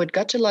 So it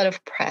got a lot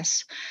of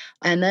press.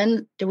 And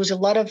then there was a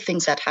lot of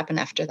things that happened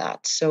after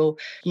that. So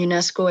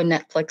UNESCO and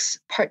Netflix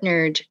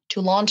partnered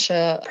to launch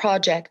a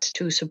project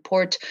to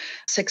support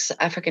 6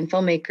 African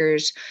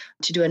filmmakers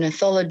to do an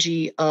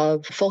anthology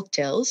of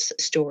folktales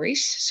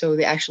stories. So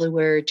they actually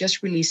were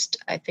just released,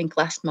 I think,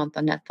 last month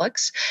on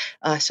Netflix.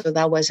 So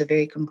that was a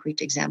very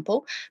concrete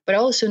example. But I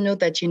also know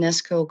that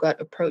UNESCO got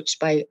approached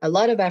by a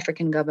lot of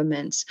African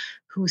governments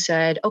who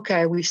said,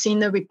 okay, we've seen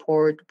the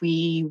report.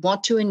 We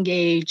want to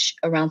engage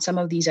around some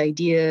of these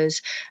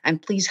ideas,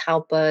 and please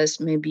help us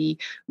maybe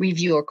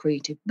review our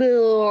creative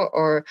bill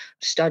or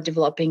start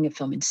developing a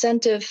film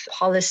incentive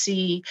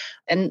policy.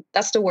 And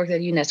that's the work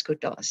that UNESCO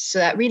does. So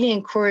that really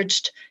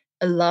encouraged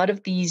a lot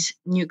of these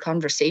new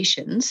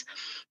conversations.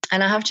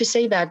 And I have to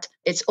say that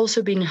it's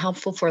also been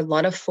helpful for a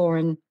lot of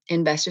foreign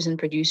investors and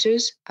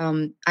producers.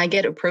 I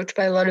get approached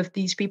by a lot of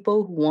these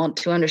people who want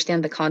to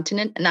understand the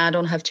continent, and I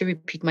don't have to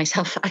repeat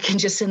myself. I can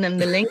just send them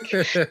the link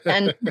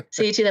and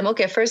say to them,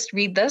 okay, first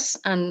read this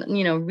and,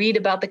 read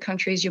about the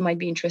countries you might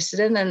be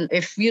interested in. And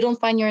if you don't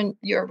find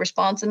your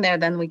response in there,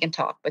 then we can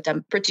talk. But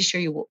I'm pretty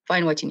sure you will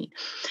find what you need.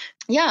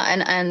 Yeah,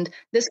 and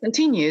this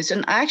continues.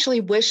 And I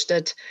actually wish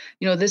that,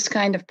 this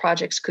kind of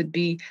projects could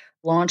be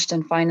launched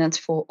and financed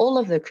for all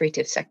of the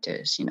creative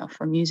sectors,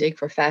 for music,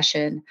 for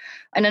fashion.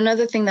 And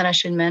another thing that I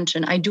should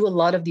mention, I do a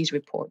lot of these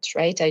reports,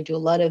 right? I do a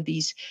lot of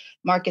these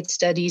market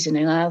studies and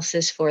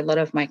analysis for a lot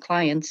of my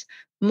clients.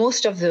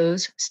 Most of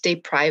those stay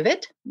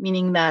private,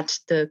 meaning that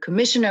the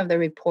commissioner of the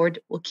report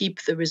will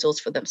keep the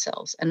results for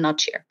themselves and not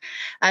share.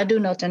 I do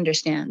not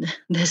understand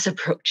this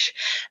approach.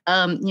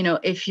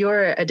 If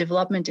you're a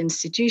development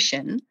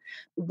institution,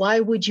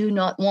 why would you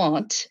not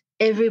want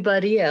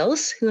everybody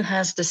else who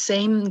has the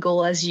same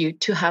goal as you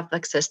to have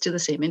access to the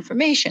same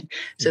information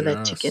so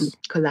that you can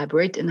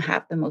collaborate and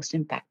have the most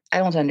impact? I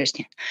don't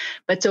understand.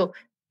 But so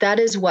that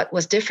is what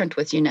was different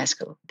with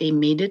UNESCO. They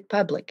made it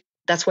public.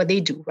 That's what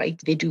they do, right?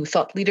 They do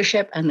thought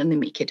leadership and then they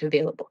make it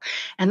available.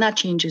 And that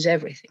changes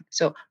everything.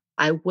 So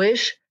I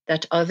wish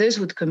that others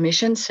would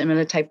commission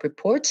similar type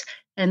reports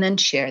and then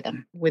share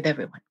them with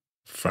everyone.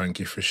 Thank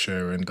you for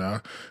sharing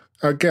that.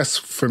 I guess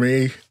for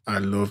me, I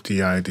love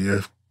the idea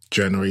of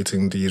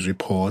generating these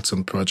reports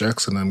and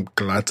projects, and I'm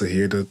glad to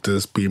hear that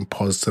there's been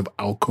positive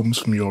outcomes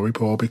from your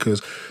report,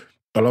 because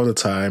a lot of the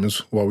times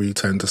what we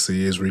tend to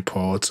see is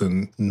reports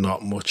and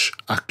not much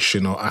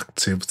action or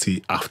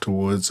activity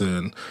afterwards,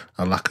 and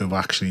a lack of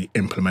actually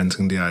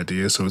implementing the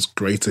idea. So it's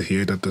great to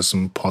hear that there's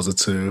some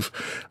positive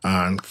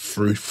and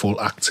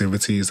fruitful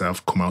activities that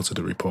have come out of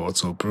the report.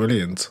 So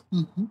brilliant.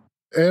 Mm-hmm.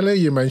 Earlier,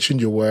 you mentioned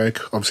your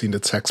work, obviously in the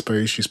tech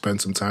space. You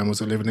spent some time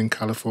living in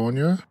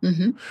California.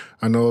 Mm-hmm.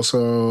 And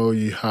also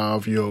you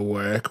have your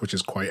work, which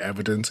is quite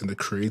evident in the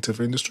creative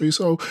industry.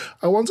 So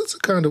I wanted to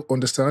kind of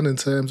understand in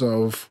terms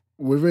of,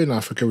 within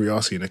Africa, we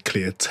are seeing a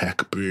clear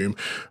tech boom,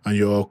 and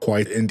you're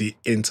quite in the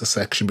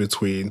intersection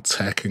between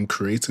tech and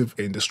creative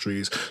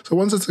industries. So I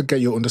wanted to get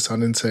your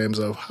understanding in terms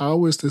of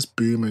how is this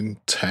boom in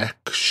tech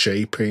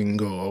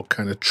shaping or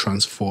kind of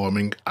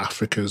transforming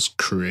Africa's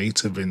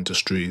creative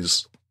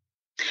industries?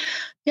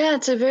 Yeah,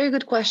 it's a very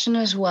good question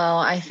as well.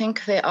 I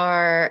think they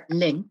are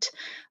linked.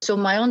 So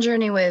my own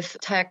journey with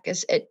tech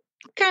it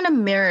kind of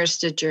mirrors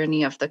the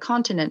journey of the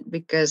continent,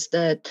 because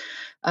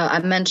I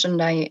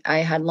mentioned I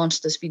had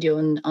launched this video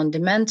on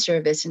demand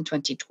service in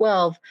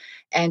 2012,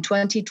 and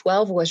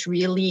 2012 was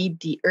really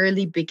the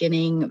early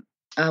beginning.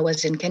 I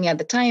was in Kenya at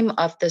the time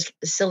of the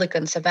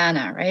Silicon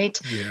Savannah, right?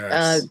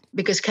 Yes.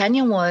 Because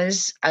Kenya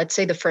was, I'd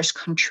say, the first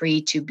country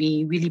to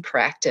be really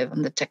proactive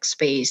in the tech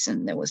space.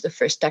 And there was the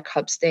first tech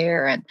hubs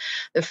there and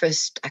the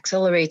first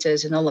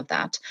accelerators and all of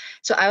that.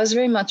 So I was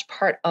very much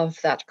part of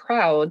that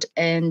crowd.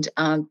 And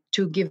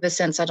to give a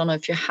sense, I don't know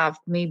if you have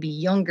maybe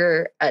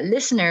younger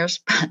listeners,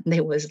 but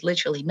there was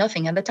literally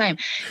nothing at the time.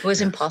 It was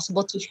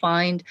impossible to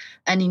find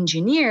an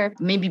engineer.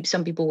 Maybe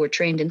some people were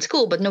trained in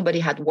school, but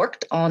nobody had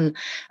worked on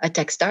a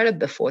tech startup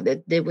before.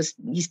 That there was,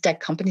 these tech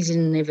companies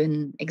didn't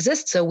even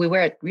exist. So we were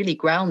at really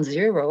ground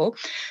zero.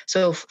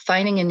 So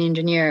finding an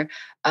engineer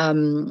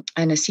and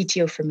a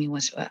CTO for me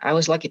I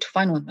was lucky to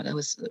find one, but it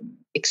was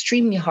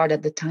extremely hard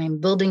at the time.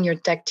 Building your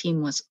tech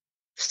team was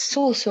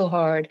so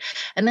hard.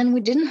 And then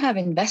we didn't have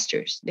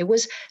investors. There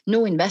was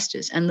no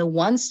investors. And the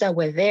ones that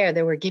were there,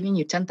 they were giving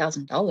you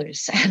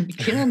 $10,000 and you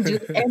couldn't do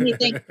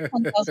anything for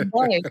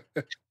 $10,000.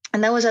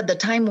 And that was at the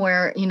time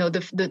where,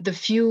 the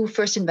few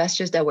first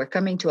investors that were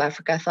coming to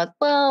Africa thought,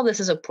 well,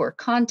 this is a poor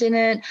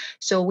continent.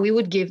 So we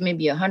would give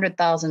maybe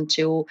 $100,000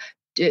 to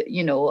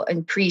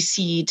and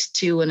pre-seed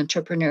to an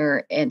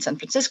entrepreneur in San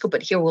Francisco,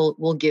 but here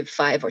we'll give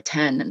 5 or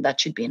 10, and that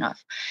should be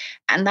enough.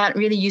 And that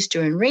really used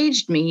to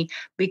enrage me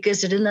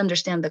because I didn't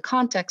understand the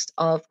context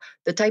of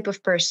the type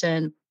of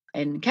person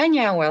in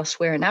Kenya or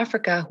elsewhere in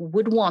Africa who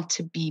would want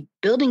to be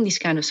building these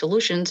kind of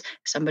solutions.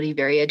 Somebody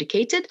very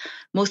educated,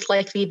 most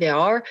likely they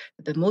are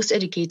the most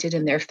educated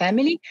in their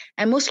family,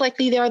 and most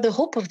likely they are the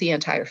hope of the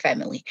entire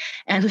family.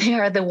 And they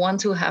are the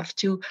ones who have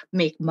to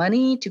make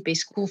money to pay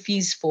school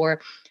fees for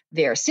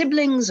their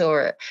siblings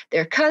or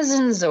their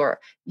cousins, or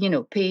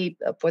pay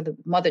for the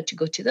mother to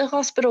go to the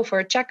hospital for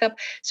a checkup.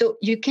 So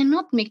you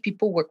cannot make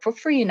people work for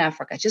free in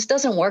Africa. It just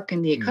doesn't work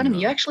in the economy.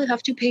 No. You actually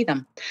have to pay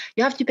them.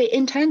 You have to pay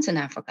interns in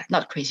Africa,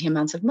 not crazy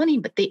amounts of money,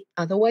 but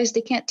otherwise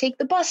they can't take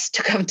the bus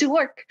to come to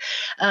work.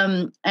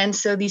 And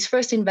so these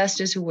first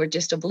investors who were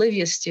just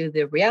oblivious to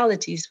the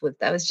realities,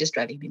 that was just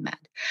driving me mad.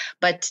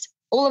 But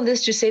all of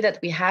this to say that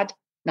we had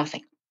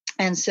nothing.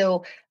 And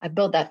so I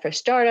built that first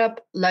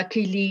startup.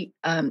 Luckily,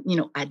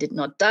 I did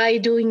not die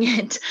doing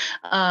it,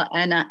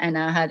 and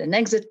I had an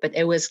exit. But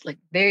it was like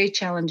very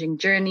challenging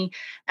journey.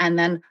 And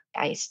then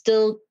I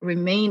still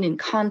remain in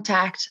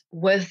contact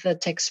with the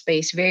tech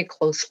space very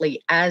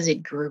closely as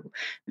it grew.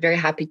 Very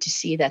happy to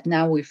see that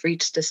now we've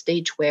reached a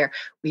stage where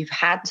we've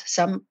had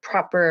some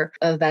proper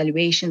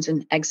evaluations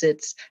and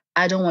exits.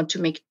 I don't want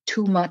to make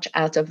too much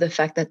out of the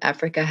fact that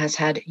Africa has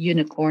had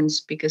unicorns,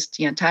 because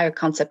the entire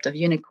concept of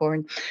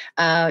unicorn,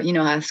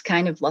 has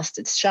kind of lost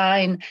its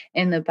shine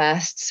in the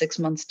past 6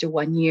 months to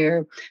 1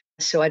 year.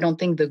 So I don't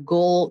think the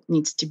goal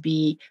needs to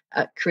be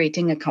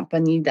creating a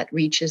company that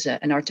reaches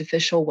an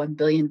artificial 1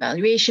 billion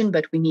valuation,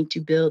 but we need to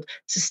build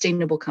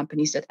sustainable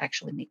companies that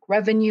actually make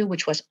revenue,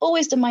 which was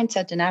always the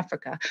mindset in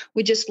Africa.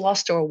 We just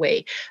lost our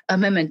way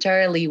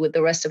momentarily with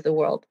the rest of the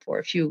world for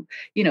a few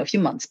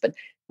months, but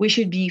we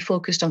should be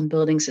focused on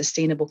building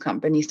sustainable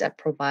companies that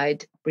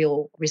provide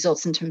real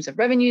results in terms of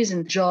revenues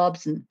and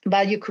jobs and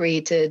value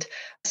created.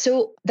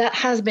 So that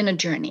has been a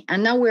journey.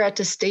 And now we're at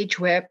a stage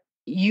where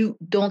you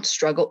don't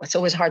struggle. It's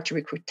always hard to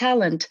recruit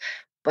talent,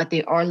 but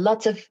there are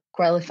lots of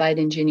qualified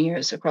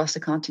engineers across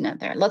the continent.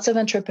 There are lots of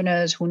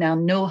entrepreneurs who now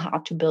know how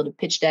to build a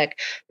pitch deck.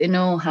 They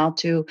know how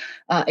to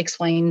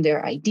explain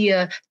their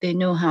idea. They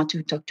know how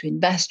to talk to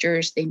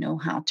investors. They know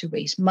how to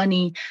raise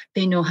money.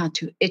 They know how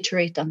to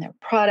iterate on their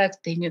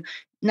product.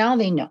 Now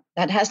they know.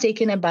 That has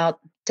taken about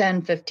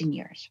 10, 15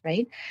 years,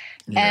 right?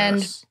 Yes.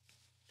 And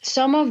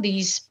some of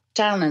these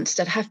talents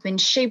that have been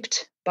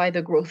shaped by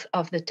the growth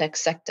of the tech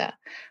sector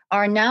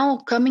are now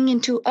coming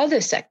into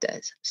other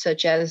sectors,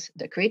 such as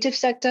the creative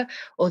sector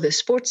or the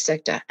sports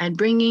sector, and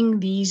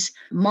bringing these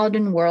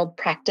modern world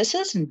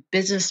practices and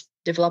business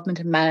development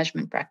and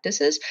management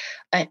practices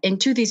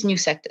into these new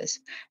sectors.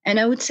 And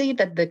I would say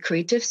that the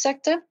creative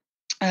sector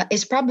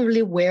is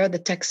probably where the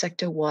tech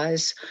sector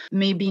was,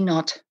 maybe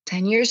not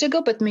 10 years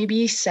ago, but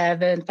maybe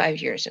 5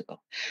 years ago.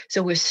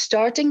 So we're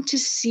starting to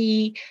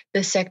see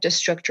the sector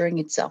structuring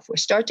itself. We're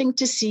starting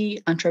to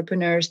see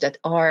entrepreneurs that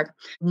are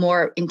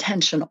more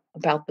intentional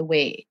about the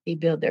way they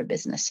build their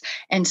business.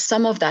 And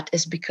some of that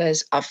is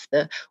because of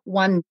the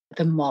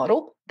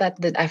model that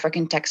the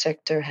African tech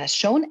sector has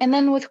shown, and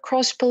then with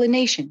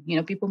cross-pollination,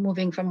 people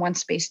moving from one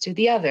space to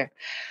the other.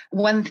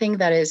 One thing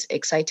that is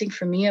exciting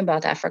for me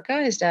about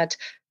Africa is that,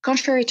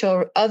 contrary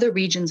to other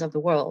regions of the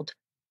world,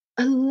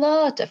 a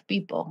lot of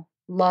people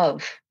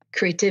love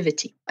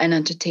creativity and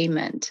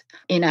entertainment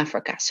in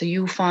Africa. So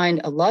you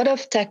find a lot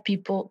of tech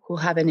people who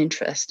have an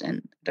interest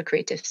in the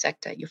creative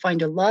sector. You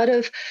find a lot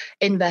of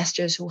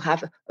investors who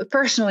have a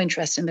personal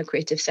interest in the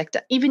creative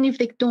sector, even if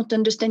they don't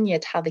understand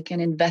yet how they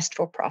can invest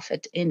for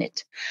profit in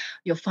it.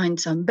 You'll find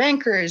some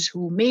bankers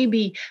who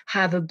maybe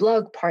have a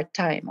blog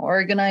part-time or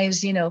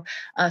organize,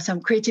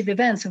 some creative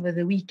events over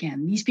the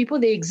weekend. These people,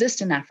 they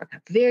exist in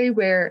Africa, very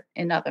rare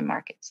in other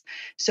markets.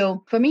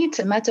 So for me, it's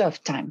a matter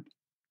of time.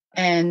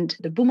 And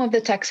the boom of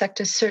the tech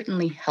sector is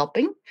certainly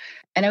helping.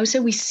 And I would say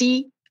we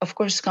see, of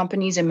course,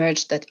 companies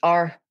emerge that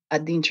are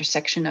at the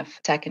intersection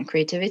of tech and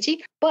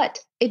creativity, but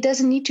it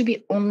doesn't need to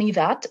be only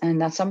that.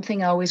 And that's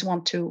something I always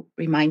want to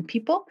remind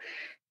people.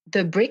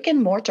 The brick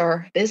and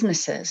mortar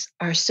businesses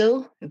are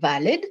still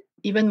valid,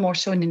 even more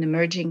so in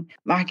emerging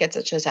markets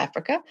such as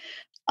Africa.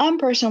 I'm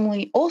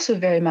personally also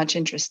very much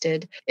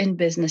interested in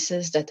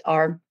businesses that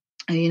are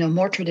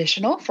more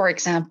traditional. For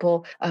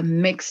example,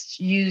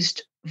 mixed-use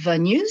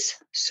venues.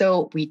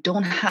 So we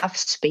don't have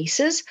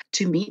spaces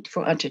to meet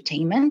for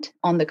entertainment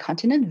on the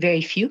continent.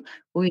 Very few.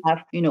 We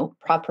have,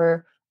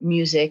 proper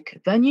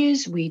music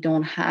venues. We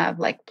don't have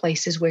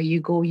places where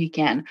you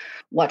can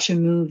watch a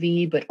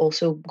movie, but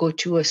also go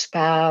to a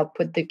spa,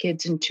 put the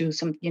kids into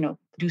some,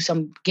 do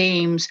some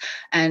games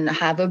and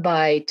have a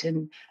bite,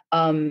 and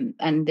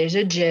there's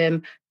a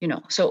gym,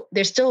 so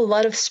there's still a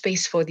lot of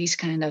space for these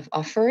kind of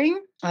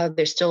offering.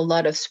 There's still a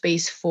lot of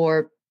space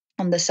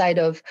on the side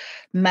of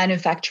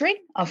manufacturing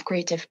of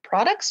creative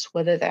products,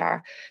 whether they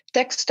are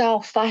textile,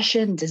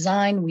 fashion,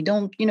 design.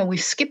 We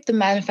skipped the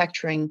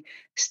manufacturing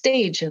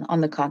stage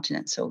on the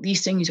continent. So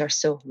these things are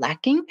still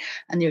lacking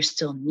and they're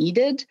still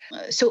needed.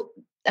 So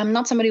I'm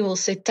not somebody who will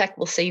say tech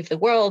will save the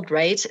world,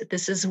 right?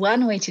 This is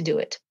one way to do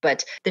it,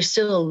 but there's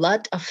still a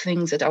lot of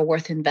things that are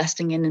worth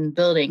investing in and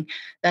building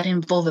that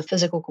involve a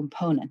physical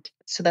component.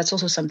 So that's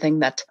also something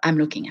that I'm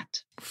looking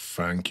at.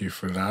 Thank you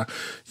for that.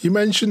 You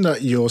mentioned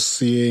that you're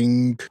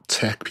seeing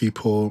tech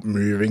people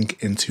moving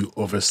into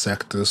other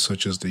sectors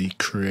such as the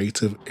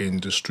creative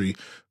industry.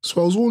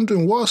 So I was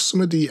wondering, what are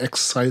some of the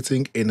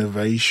exciting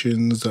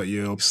innovations that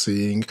you're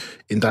seeing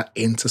in that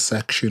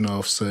intersection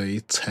of, say,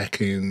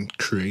 tech and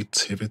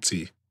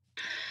creativity?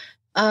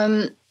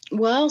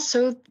 Well,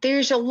 so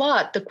there's a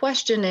lot. The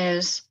question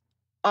is,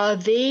 are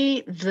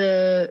they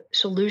the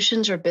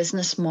solutions or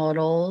business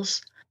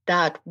models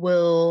that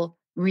will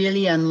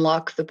really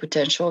unlock the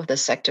potential of the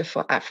sector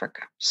for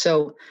Africa?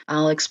 So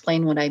I'll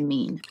explain what I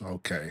mean.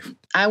 Okay.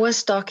 I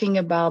was talking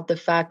about the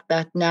fact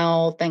that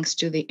now, thanks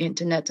to the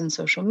internet and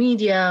social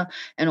media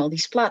and all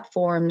these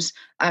platforms,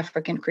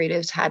 African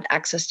creatives had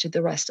access to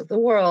the rest of the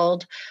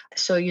world.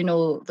 So,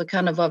 the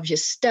kind of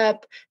obvious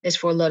step is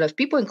for a lot of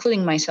people,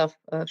 including myself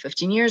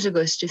 15 years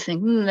ago, is to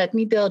think, let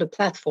me build a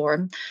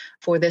platform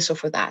for this or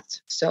for that.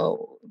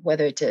 So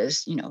whether it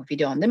is,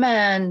 video on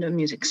demand,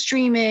 music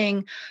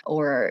streaming,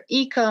 or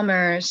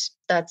e-commerce,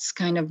 that's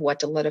kind of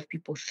what a lot of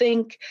people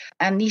think.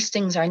 And these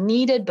things are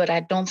needed, but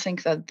I don't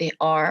think that they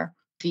are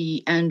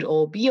the end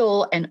all be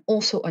all. And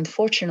also,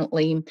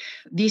 unfortunately,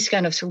 these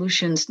kind of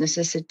solutions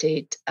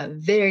necessitate a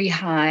very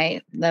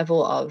high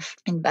level of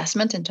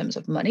investment in terms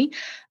of money.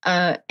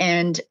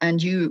 And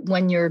you,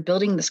 when you're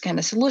building this kind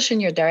of solution,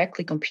 you're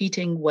directly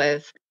competing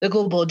with the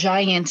global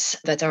giants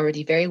that are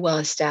already very well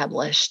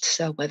established.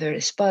 So whether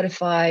it's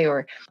Spotify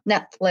or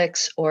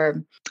Netflix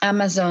or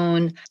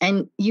Amazon,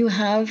 and you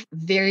have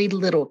very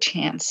little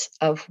chance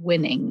of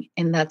winning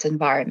in that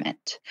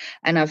environment.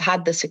 And I've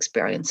had this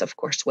experience, of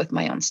course, with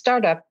my own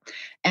startup.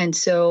 And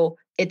so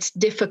it's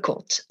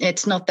difficult.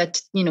 It's not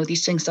that,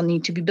 these things don't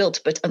need to be built,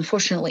 but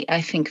unfortunately,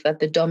 I think that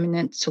the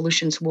dominant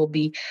solutions will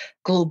be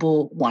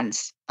global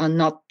ones, and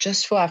not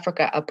just for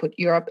Africa. I'll put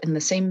Europe in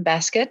the same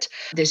basket.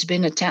 There's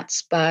been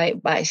attempts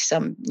by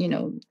some,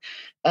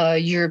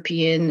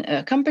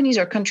 European companies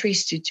or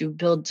countries to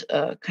build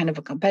kind of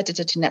a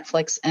competitor to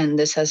Netflix, and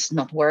this has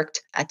not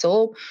worked at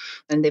all.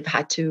 And they've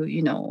had to,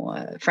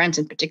 France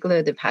in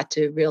particular, they've had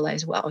to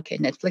realize, well, okay,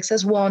 Netflix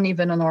has won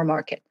even on our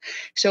market.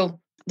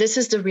 So this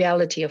is the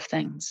reality of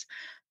things.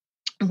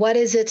 What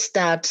is it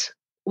that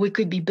we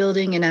could be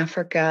building in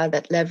Africa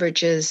that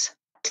leverages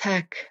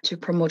tech to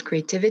promote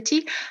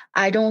creativity?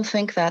 I don't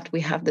think that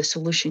we have the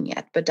solution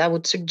yet, but I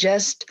would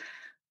suggest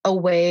a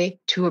way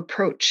to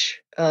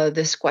approach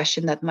this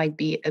question that might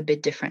be a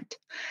bit different.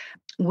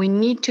 We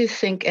need to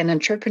think, and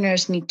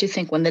entrepreneurs need to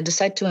think when they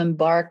decide to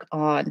embark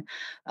on,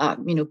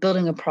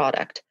 building a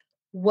product,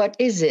 what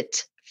is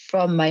it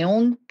from my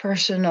own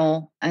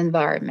personal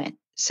environment?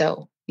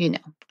 So,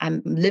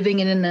 I'm living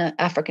in an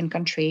African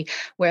country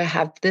where I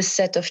have this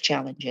set of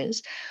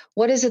challenges.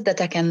 What is it that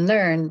I can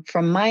learn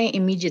from my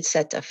immediate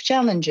set of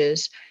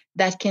challenges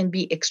that can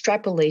be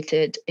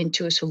extrapolated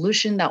into a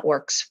solution that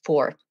works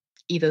for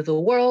either the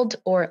world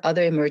or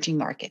other emerging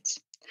markets?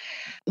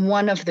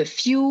 One of the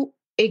few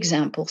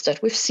examples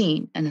that we've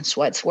seen, and that's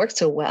why it's worked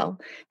so well,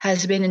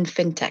 has been in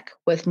fintech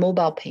with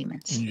mobile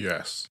payments.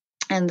 Yes.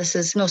 And this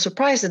is no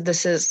surprise that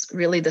this is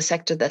really the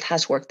sector that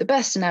has worked the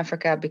best in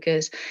Africa,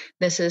 because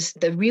this is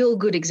the real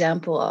good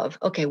example of,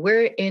 okay,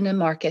 we're in a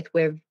market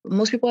where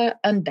most people are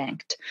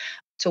unbanked.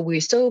 So we're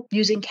still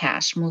using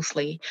cash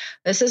mostly.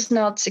 This is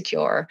not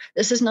secure.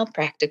 This is not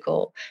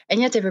practical.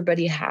 And yet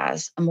everybody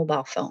has a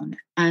mobile phone.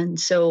 And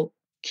so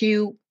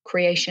cue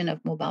creation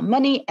of mobile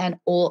money and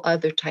all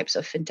other types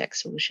of fintech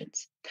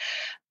solutions.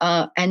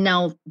 And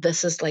now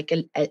this is like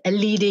a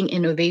leading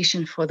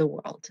innovation for the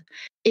world.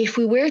 If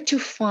we were to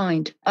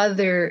find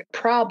other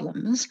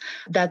problems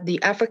that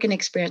the African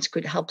experience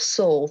could help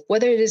solve,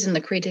 whether it is in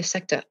the creative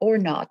sector or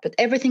not, but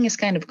everything is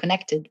kind of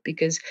connected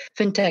because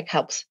fintech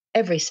helps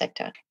every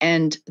sector.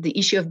 And the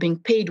issue of being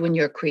paid when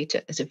you're a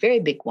creator is a very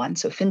big one.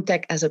 So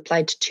fintech as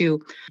applied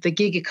to the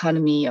gig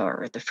economy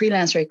or the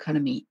freelancer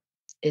economy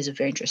is a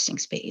very interesting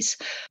space.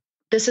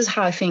 This is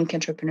how I think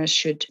entrepreneurs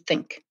should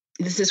think.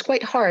 This is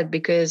quite hard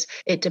because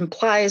it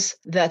implies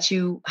that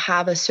you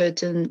have a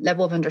certain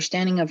level of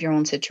understanding of your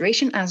own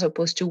situation as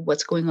opposed to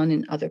what's going on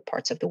in other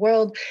parts of the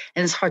world.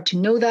 And it's hard to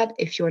know that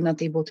if you're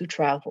not able to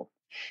travel.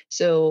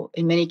 So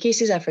in many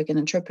cases, African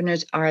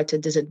entrepreneurs are at a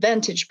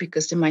disadvantage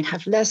because they might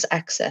have less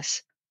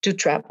access to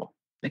travel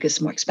because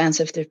it's more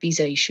expensive, there are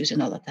visa issues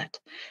and all of that.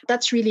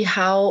 That's really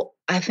how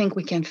I think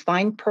we can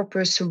find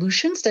proper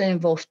solutions that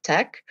involve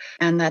tech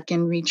and that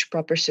can reach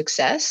proper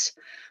success.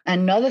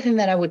 Another thing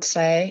that I would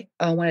say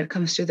when it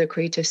comes to the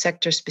creative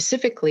sector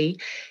specifically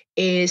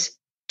is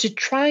to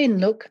try and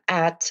look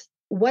at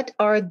what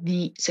are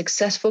the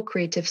successful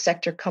creative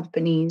sector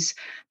companies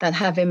that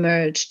have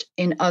emerged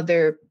in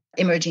other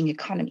emerging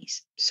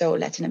economies. So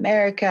Latin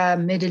America,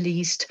 Middle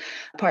East,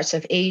 parts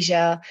of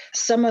Asia,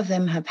 some of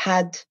them have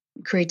had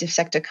creative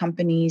sector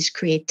companies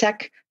create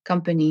tech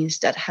companies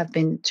that have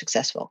been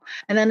successful.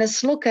 And then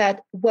let's look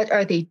at what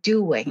are they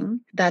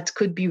doing that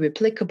could be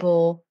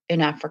replicable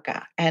in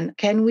Africa. And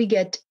can we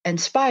get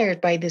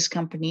inspired by these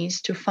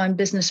companies to find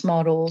business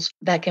models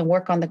that can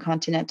work on the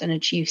continent and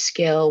achieve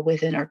scale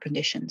within our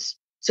conditions?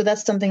 So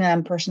that's something that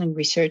I'm personally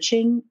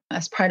researching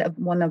as part of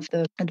one of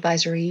the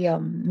advisory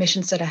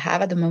missions that I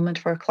have at the moment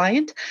for a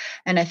client.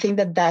 And I think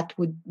that that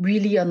would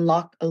really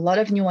unlock a lot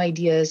of new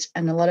ideas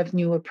and a lot of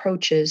new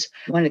approaches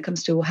when it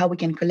comes to how we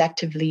can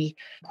collectively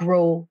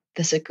grow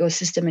this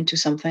ecosystem into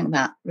something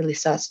that really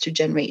starts to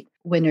generate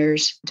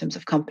winners in terms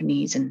of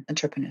companies and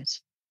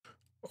entrepreneurs.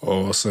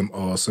 Awesome.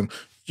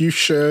 You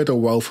shared a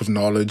wealth of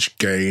knowledge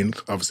gained,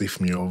 obviously,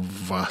 from your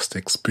vast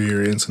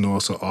experience, and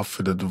also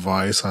offered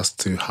advice as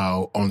to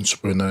how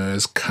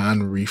entrepreneurs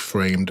can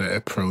reframe their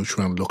approach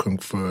when looking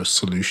for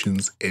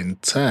solutions in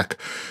tech.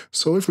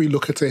 So if we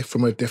look at it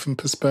from a different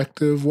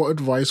perspective, what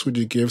advice would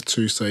you give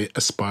to, say,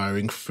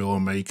 aspiring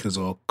filmmakers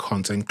or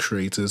content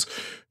creators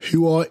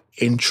who are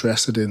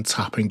interested in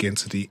tapping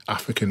into the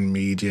African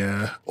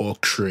media or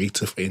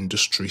creative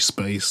industry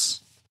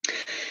space?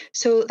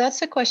 So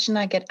that's a question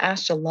I get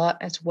asked a lot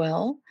as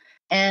well.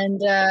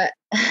 And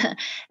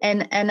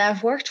and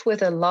I've worked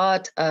with a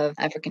lot of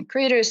African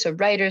creators, so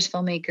writers,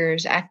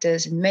 filmmakers,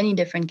 actors in many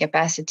different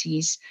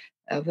capacities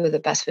over the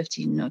past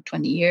 15 or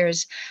 20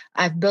 years.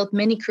 I've built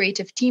many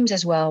creative teams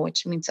as well,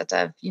 which means that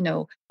I've,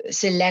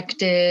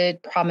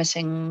 selected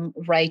promising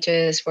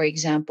writers, for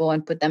example,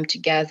 and put them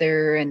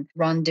together and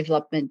run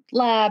development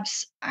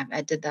labs.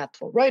 I did that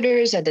for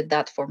writers. I did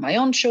that for my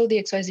own show,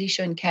 the XYZ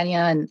show in Kenya,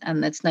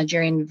 and that's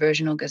Nigerian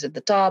version of Goes at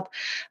the Top.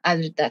 I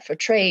did that for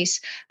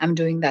Trace. I'm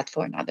doing that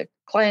for another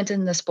client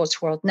in the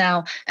sports world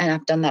now, and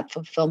I've done that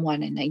for Film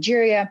One in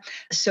Nigeria.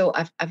 So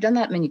I've done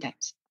that many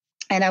times.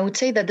 And I would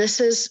say that this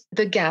is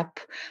the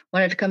gap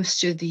when it comes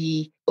to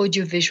the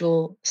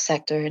audiovisual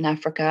sector in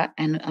Africa.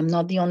 And I'm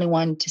not the only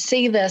one to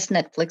say this.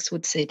 Netflix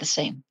would say the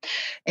same,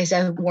 is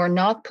that we're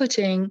not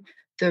putting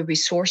the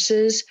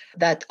resources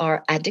that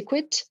are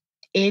adequate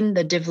in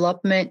the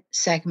development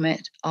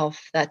segment of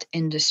that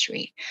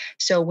industry.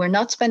 So we're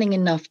not spending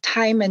enough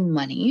time and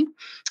money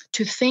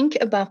to think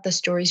about the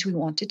stories we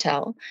want to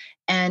tell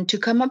and to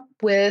come up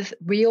with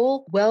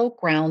real,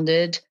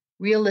 well-grounded,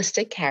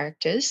 realistic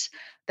characters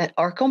that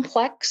are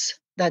complex,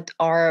 that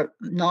are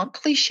not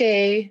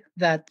cliche,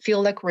 that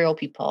feel like real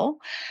people.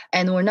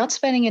 And we're not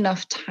spending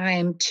enough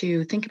time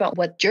to think about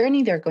what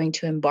journey they're going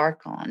to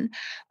embark on,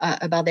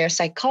 about their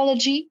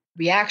psychology,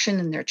 reaction,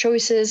 and their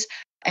choices,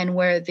 and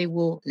where they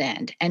will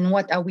land. And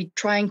what are we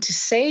trying to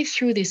say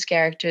through these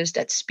characters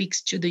that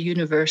speaks to the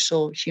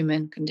universal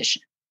human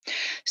condition?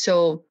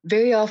 So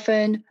very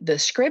often the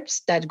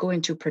scripts that go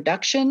into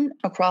production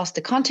across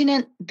the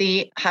continent,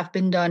 they have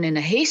been done in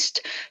a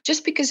haste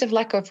just because of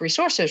lack of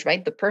resources,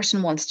 right? The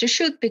person wants to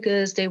shoot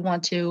because they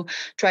want to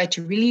try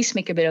to release,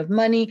 make a bit of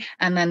money,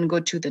 and then go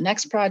to the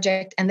next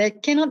project. And they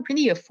cannot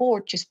really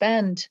afford to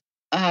spend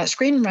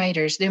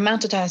screenwriters, the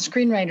amount of time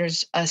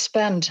screenwriters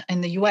spend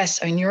in the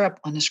US or in Europe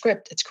on a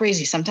script, it's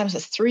crazy. Sometimes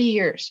it's 3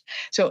 years.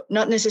 So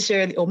not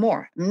necessarily, or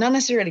more, not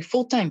necessarily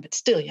full time, but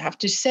still you have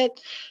to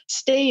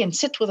stay and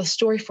sit with a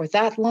story for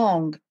that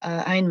long.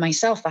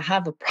 Myself, I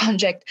have a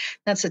project,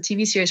 that's a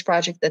TV series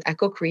project that I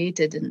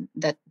co-created and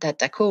that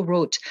I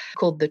co-wrote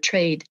called The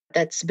Trade.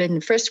 That's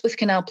been first with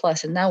Canal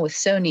Plus and now with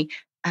Sony.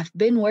 I've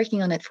been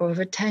working on it for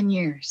over 10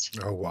 years.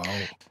 Oh, wow.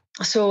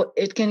 So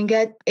it can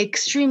get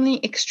extremely,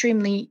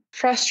 extremely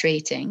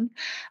frustrating,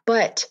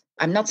 but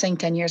I'm not saying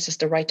 10 years is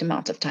the right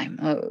amount of time.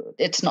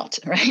 It's not,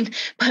 right?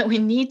 But we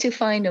need to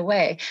find a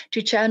way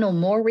to channel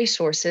more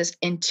resources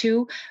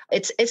into,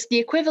 it's the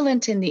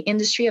equivalent in the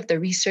industry of the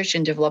research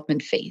and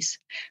development phase.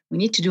 We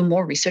need to do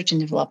more research and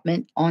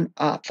development on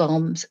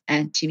films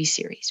and TV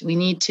series. We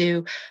need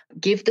to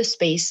give the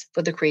space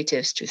for the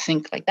creatives to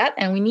think like that.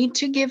 And we need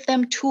to give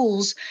them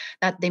tools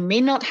that they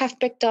may not have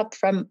picked up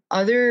from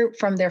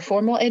their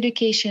formal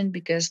education,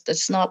 because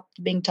that's not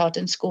being taught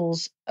in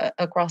schools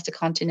across the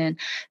continent.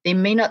 They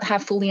may not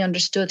have fully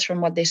understood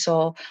from what they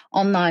saw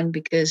online,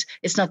 because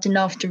it's not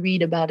enough to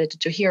read about it,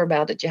 to hear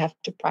about it. You have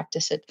to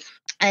practice it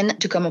and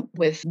to come up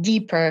with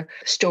deeper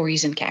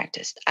stories and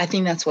characters. I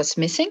think that's what's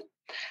missing.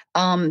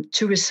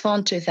 To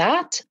respond to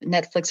that,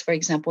 Netflix, for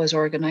example, is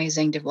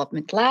organizing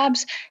development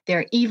labs.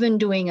 They're even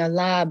doing a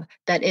lab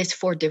that is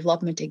for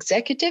development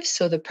executives.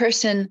 So the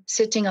person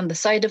sitting on the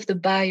side of the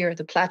buyer,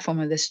 the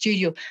platform, or the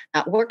studio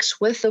that works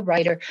with the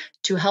writer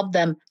to help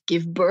them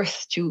give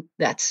birth to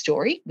that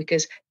story,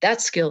 because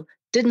that skill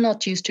did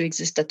not used to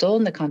exist at all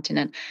in the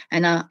continent.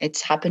 And now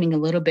it's happening a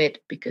little bit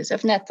because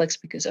of Netflix,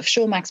 because of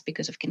Showmax,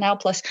 because of Canal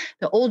Plus.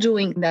 They're all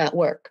doing that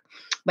work.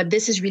 But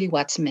this is really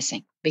what's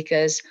missing,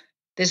 because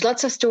there's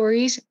lots of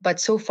stories, but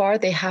so far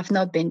they have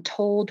not been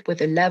told with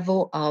a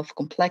level of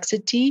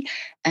complexity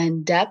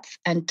and depth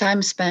and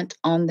time spent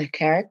on the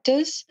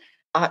characters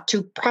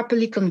to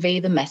properly convey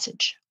the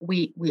message.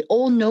 We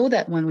all know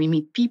that when we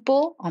meet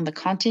people on the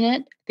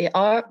continent, they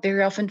are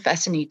very often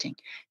fascinating.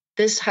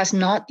 This has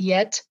not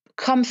yet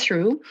come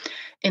through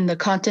in the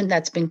content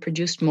that's been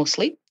produced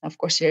mostly. Of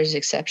course, there's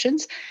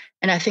exceptions.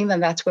 And I think that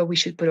that's where we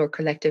should put our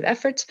collective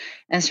efforts.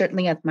 And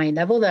certainly at my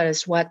level, that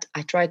is what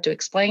I try to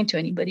explain to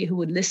anybody who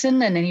would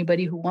listen and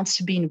anybody who wants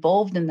to be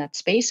involved in that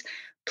space.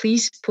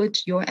 Please put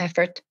your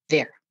effort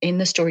there in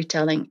the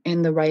storytelling,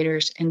 in the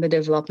writers, in the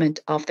development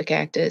of the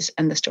characters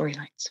and the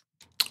storylines.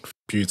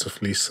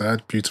 Beautifully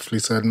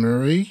said,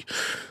 Marie.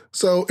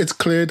 So it's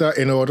clear that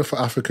in order for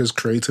Africa's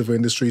creative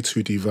industry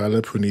to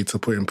develop, we need to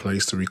put in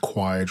place the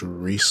required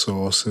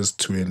resources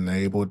to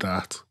enable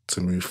that to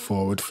move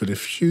forward for the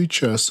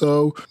future.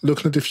 So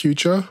looking at the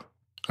future,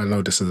 I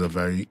know this is a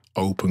very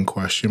open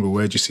question, but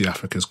where do you see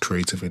Africa's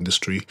creative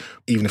industry?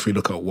 Even if we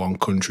look at one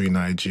country,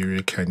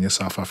 Nigeria, Kenya,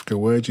 South Africa,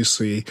 where do you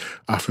see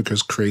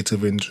Africa's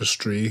creative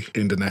industry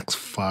in the next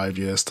 5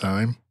 years'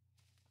 time?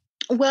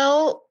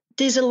 Well,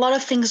 there's a lot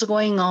of things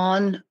going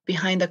on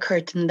behind the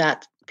curtain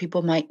that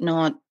people might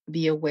not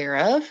be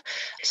aware of.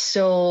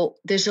 So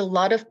there's a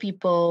lot of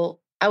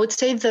people, I would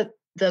say that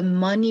the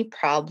money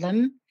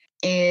problem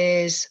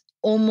is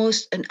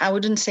almost, and I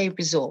wouldn't say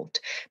resolved,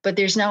 but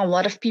there's now a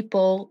lot of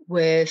people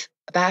with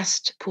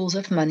vast pools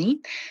of money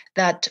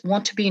that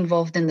want to be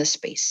involved in this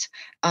space.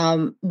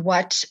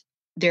 What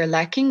they're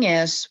lacking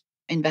is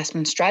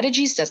investment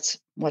strategies. That's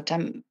what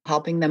I'm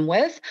helping them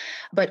with.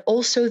 But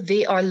also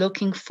they are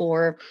looking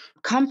for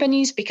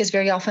companies, because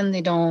very often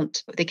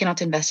they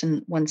cannot invest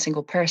in one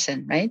single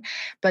person, right?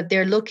 But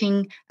they're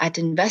looking at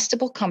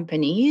investable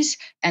companies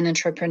and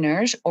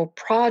entrepreneurs or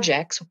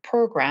projects or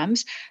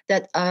programs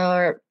that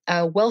are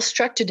well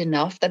structured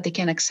enough that they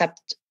can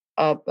accept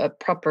a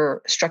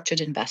proper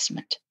structured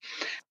investment.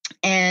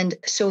 And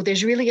so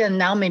there's really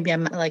now maybe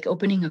I'm like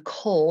opening a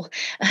call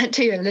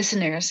to your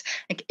listeners.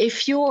 Like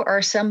if you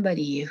are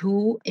somebody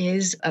who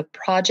is a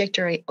project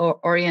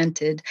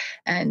oriented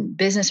and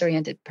business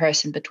oriented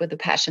person, but with a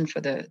passion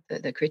for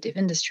the creative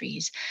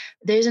industries,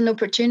 there's an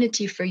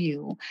opportunity for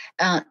you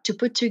to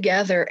put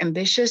together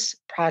ambitious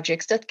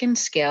projects that can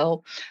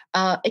scale.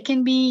 It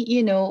can be,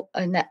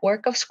 a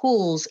network of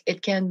schools.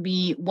 It can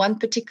be one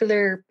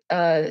particular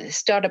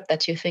startup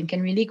that you think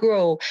can really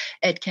grow.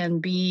 It can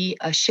be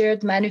a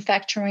shared manufacturing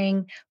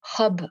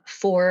hub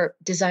for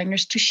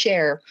designers to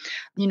share.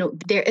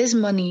 There is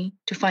money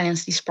to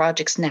finance these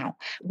projects now.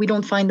 We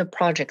don't find the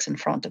projects in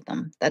front of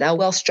them that are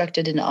well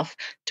structured enough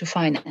to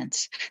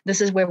finance. This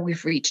is where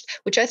we've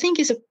reached, which I think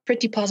is a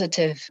pretty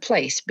positive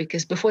place,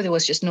 because before there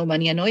was just no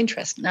money and no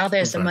interest. Now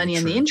there's the money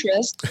and the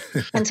interest.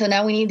 And so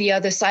now we need the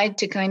other side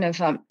to kind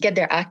of get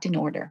their act in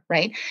order,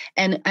 right?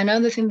 And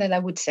another thing that I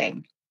would say,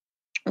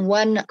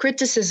 one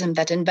criticism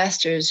that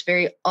investors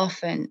very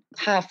often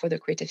have for the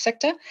creative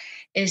sector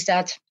is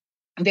that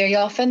very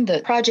often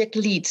the project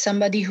lead,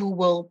 somebody who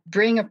will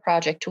bring a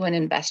project to an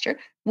investor,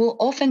 will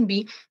often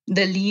be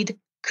the lead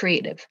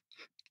creative.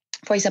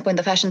 For example, in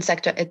the fashion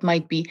sector, it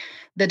might be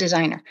the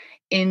designer.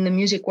 In the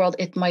music world,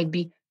 it might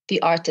be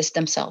the artist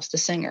themselves, the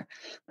singer.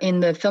 In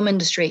the film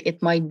industry,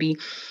 it might be,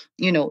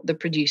 the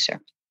producer.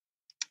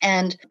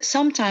 And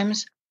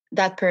sometimes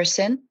that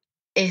person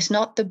is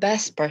not the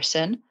best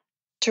person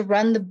to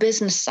run the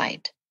business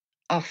side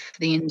of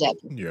the endeavor.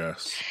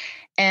 Yes.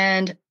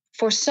 And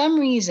for some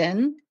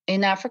reason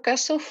in Africa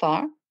so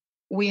far,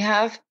 we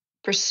have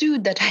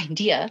pursued that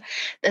idea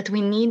that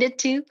we needed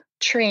to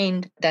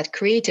train that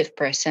creative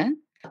person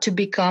to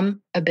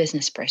become a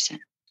business person.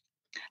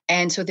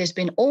 And so there's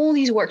been all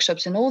these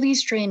workshops and all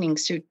these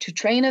trainings to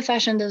train a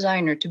fashion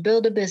designer to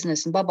build a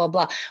business and blah, blah,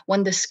 blah,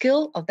 when the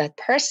skill of that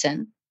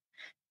person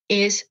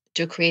is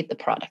to create the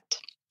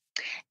product.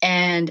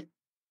 And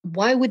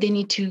why would they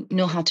need to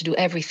know how to do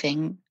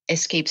everything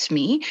escapes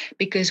me,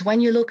 because when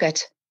you look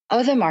at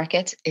other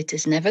markets, it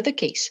is never the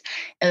case.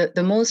 One of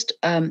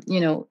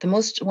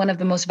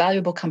the most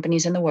valuable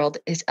companies in the world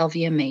is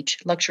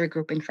LVMH, luxury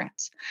group in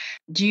France.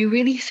 Do you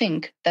really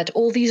think that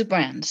all these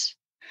brands,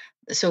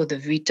 so the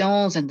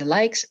Vuittons and the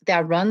likes, they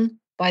are run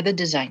by the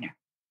designer?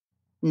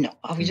 No,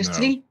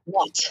 obviously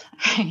not.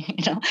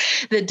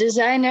 The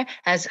designer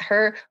has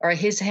her or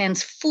his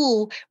hands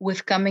full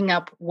with coming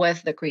up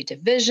with the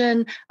creative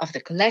vision of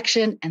the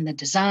collection and the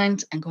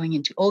designs and going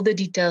into all the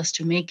details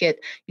to make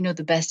it,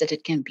 the best that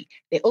it can be.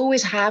 They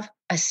always have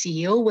a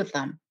CEO with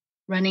them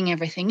running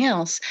everything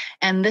else.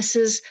 And this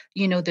is,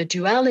 the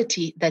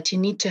duality that you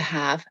need to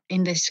have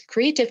in this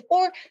creative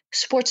or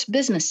sports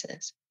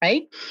businesses,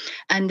 right?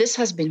 And this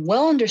has been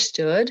well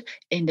understood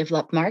in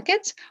developed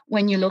markets.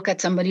 When you look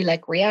at somebody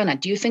like Rihanna,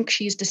 do you think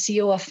she's the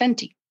CEO of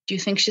Fenty? Do you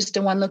think she's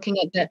the one looking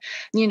at the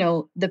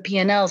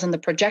P&Ls and the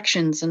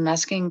projections and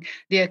asking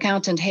the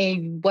accountant, hey,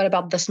 what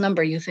about this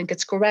number? You think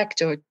it's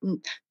correct? Or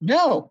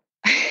no.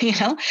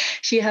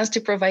 She has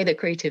to provide a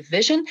creative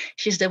vision.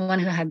 She's the one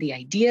who had the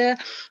idea.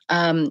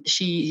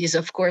 She is,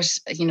 of course,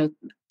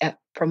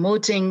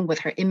 promoting with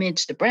her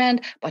image, the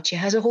brand, but she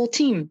has a whole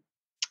team.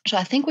 So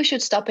I think we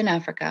should stop in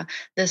Africa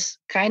this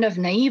kind of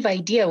naive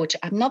idea, which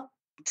I'm not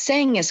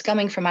saying is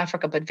coming from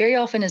Africa, but very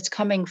often it's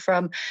coming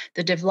from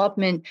the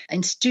development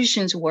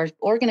institutions who are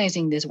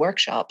organizing these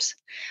workshops,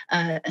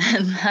 and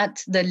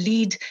that the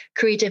lead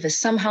creative is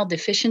somehow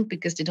deficient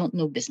because they don't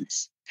know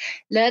business.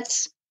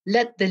 Let's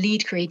let the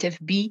lead creative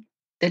be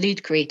the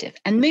lead creative.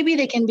 And maybe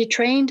they can be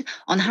trained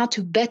on how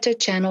to better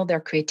channel their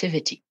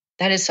creativity.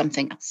 That is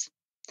something else,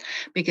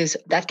 because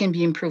that can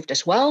be improved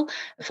as well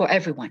for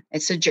everyone.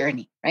 It's a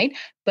journey, right?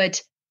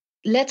 But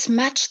let's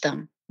match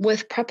them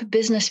with proper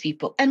business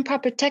people and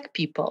proper tech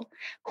people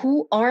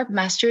who are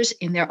masters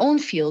in their own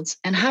fields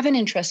and have an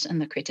interest in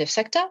the creative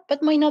sector,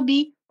 but might not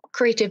be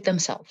creative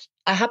themselves.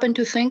 I happen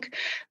to think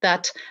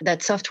that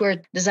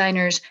software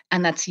designers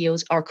and that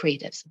CEOs are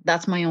creatives.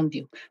 That's my own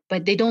view,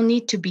 but they don't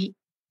need to be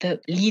the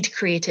lead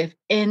creative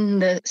in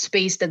the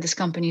space that this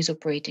company is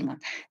operating on.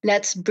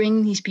 Let's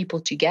bring these people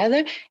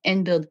together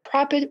and build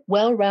proper,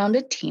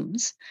 well-rounded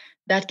teams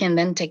that can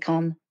then take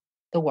on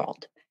the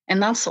world.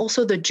 And that's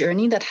also the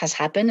journey that has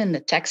happened in the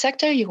tech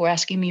sector. You were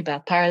asking me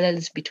about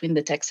parallels between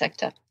the tech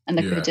sector and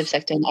the creative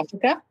sector in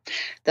Africa.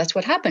 That's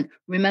what happened.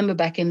 Remember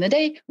back in the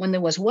day when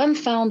there was one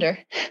founder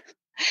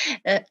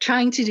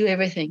trying to do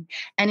everything,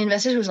 and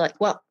investors was like,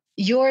 well,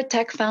 you're a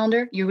tech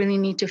founder, you really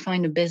need to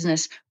find a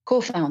business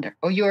co-founder,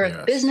 or you're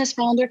a business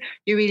founder,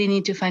 you really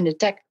need to find a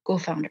tech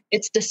co-founder.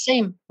 It's the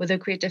same with the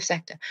creative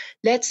sector.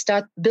 Let's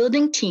start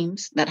building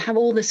teams that have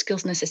all the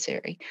skills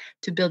necessary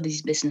to build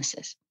these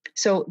businesses.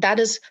 So that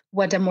is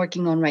what I'm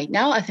working on right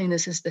now. I think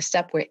this is the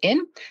step we're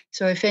in.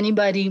 So if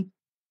anybody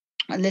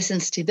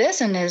listens to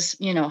this and is,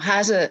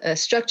 has a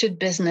structured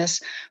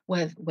business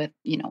with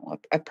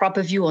a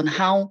proper view on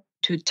how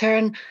to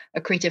turn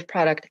a creative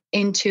product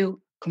into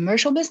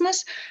commercial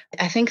business,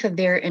 I think that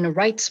they're in a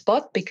right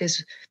spot,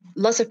 because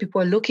lots of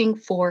people are looking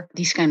for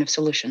these kind of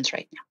solutions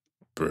right now.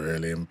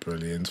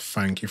 Brilliant.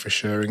 Thank you for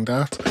sharing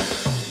that.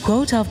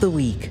 Quote of the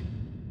week.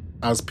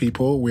 As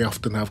people, we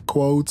often have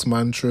quotes,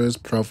 mantras,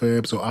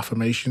 proverbs, or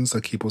affirmations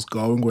that keep us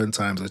going when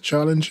times are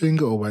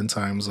challenging or when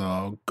times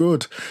are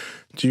good.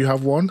 Do you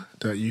have one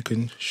that you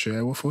can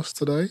share with us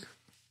today?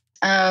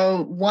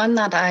 One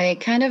that I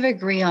kind of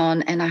agree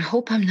on, and I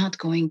hope I'm not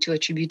going to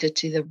attribute it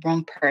to the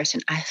wrong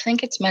person. I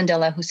think it's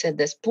Mandela who said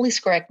this. Please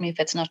correct me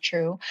if it's not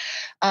true.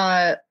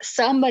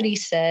 Somebody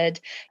said,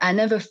 I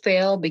never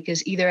fail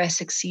because either I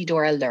succeed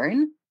or I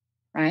learn.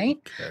 Right.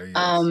 Okay,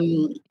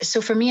 yes.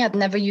 So for me, I'd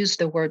never used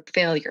the word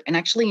failure. And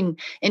actually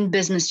in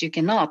business, you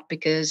cannot,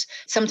 because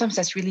sometimes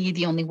that's really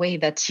the only way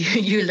that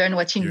you learn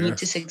what you need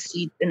to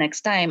succeed the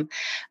next time.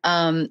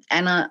 And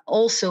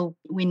also,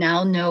 we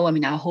now know,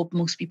 I hope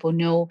most people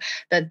know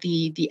that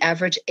the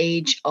average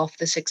age of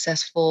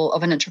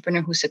of an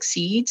entrepreneur who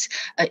succeeds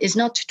is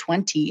not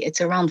 20,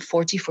 it's around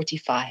 40,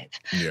 45.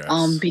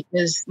 Yes.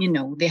 Because,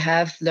 they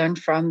have learned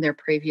from their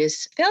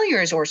previous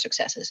failures or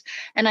successes.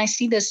 And I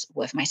see this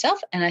with myself,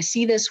 and I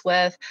see this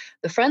with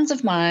the friends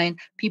of mine,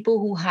 people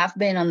who have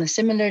been on a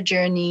similar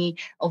journey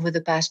over the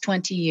past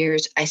 20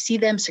 years. I see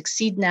them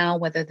succeed now,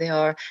 whether they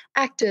are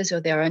actors or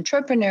they are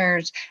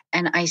entrepreneurs,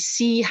 and I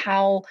see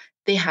how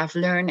they have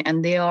learned,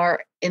 and they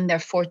are in their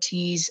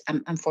 40s.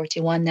 I'm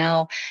 41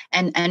 now,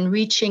 and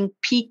reaching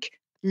peak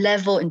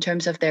level in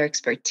terms of their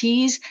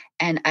expertise.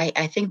 And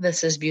I think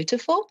this is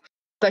beautiful.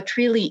 But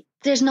really,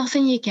 there's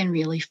nothing you can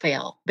really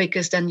fail,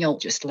 because then you'll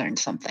just learn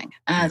something.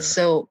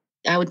 So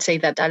I would say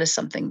that is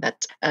something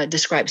that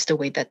describes the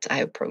way that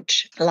I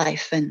approach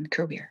life and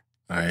career.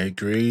 I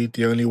agree.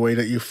 The only way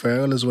that you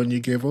fail is when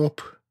you give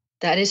up.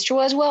 That is true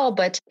as well,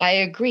 but I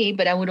agree.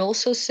 But I would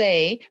also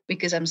say,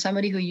 because I'm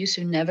somebody who used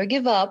to never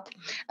give up,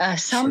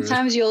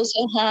 sometimes you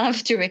also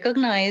have to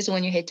recognize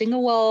when you're hitting a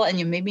wall and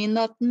you're maybe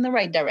not in the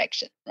right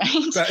direction,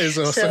 right? That is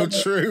also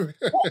true.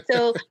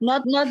 So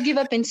not give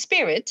up in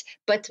spirit,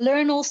 but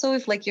learn also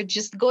if you're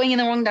just going in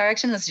the wrong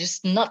direction, it's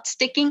just not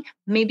sticking,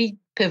 maybe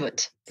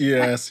pivot.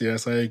 Yes,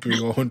 I agree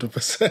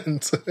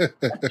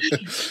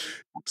 100%.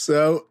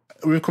 So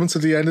we've come to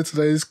the end of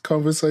today's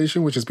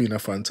conversation, which has been a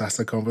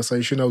fantastic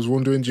conversation. I was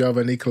wondering, do you have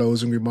any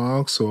closing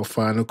remarks or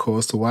final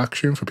calls to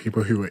action for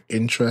people who are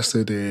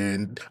interested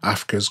in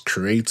Africa's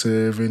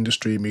creative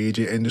industry,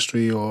 media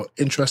industry, or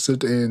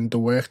interested in the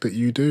work that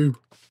you do?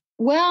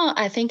 Well,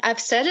 I think I've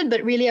said it,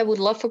 but really I would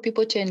love for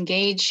people to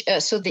engage.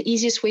 So the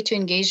easiest way to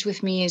engage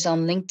with me is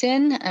on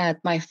LinkedIn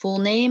at my full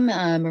name,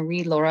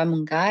 Marie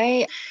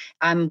Lora-Mungai.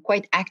 I'm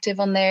quite active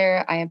on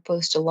there. I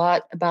post a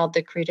lot about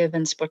the creative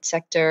and sports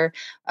sector.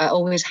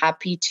 Always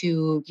happy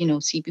to,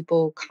 see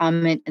people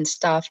comment and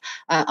stuff.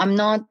 I'm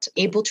not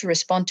able to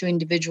respond to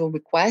individual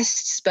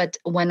requests, but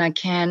when I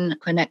can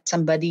connect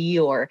somebody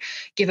or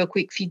give a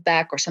quick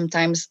feedback, or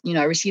sometimes,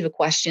 I receive a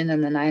question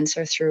and then I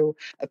answer through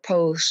a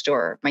post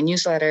or my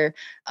newsletter,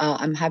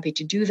 I'm happy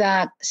to do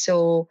that.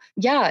 So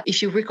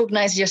if you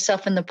recognize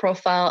yourself in the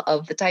profile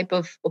of the type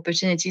of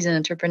opportunities and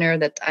entrepreneur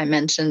that I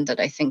mentioned, that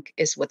I think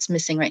is what's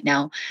missing right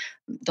now,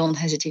 don't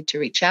hesitate to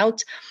reach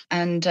out.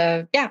 And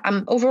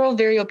I'm overall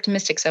very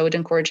optimistic. So I would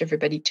encourage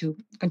everybody to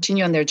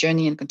continue on their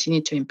journey and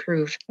continue to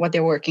improve what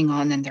they're working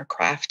on and their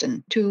craft,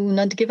 and to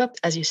not give up,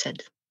 as you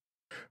said.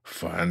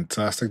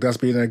 Fantastic. That's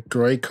been a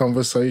great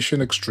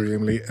conversation,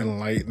 extremely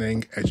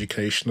enlightening,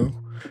 educational.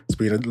 It's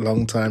been a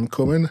long time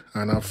coming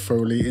and I've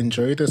thoroughly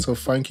enjoyed it. So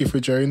thank you for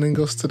joining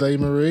us today,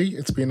 Marie.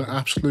 It's been an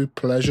absolute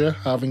pleasure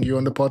having you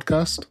on the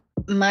podcast.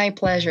 My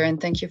pleasure. And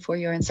thank you for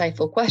your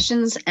insightful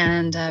questions.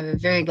 And I'm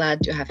very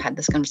glad to have had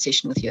this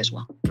conversation with you as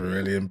well.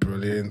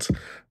 Brilliant.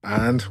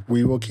 And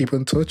we will keep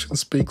in touch and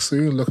speak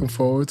soon. Looking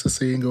forward to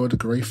seeing all the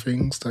great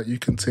things that you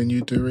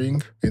continue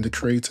doing in the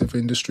creative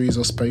industries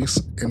or space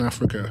in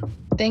Africa.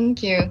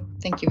 Thank you.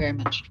 Thank you very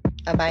much.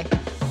 Bye-bye.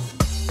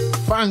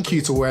 Thank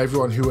you to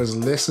everyone who has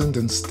listened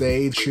and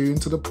stayed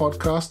tuned to the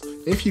podcast.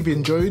 If you've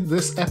enjoyed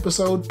this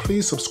episode,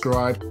 please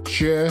subscribe,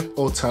 share,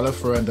 or tell a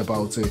friend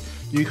about it.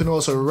 You can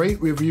also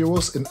rate, review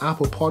us in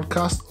Apple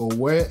Podcasts or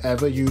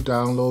wherever you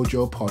download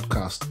your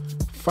podcast.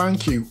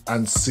 Thank you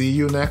and see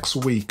you next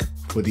week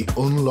for the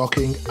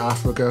Unlocking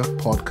Africa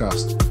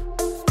podcast.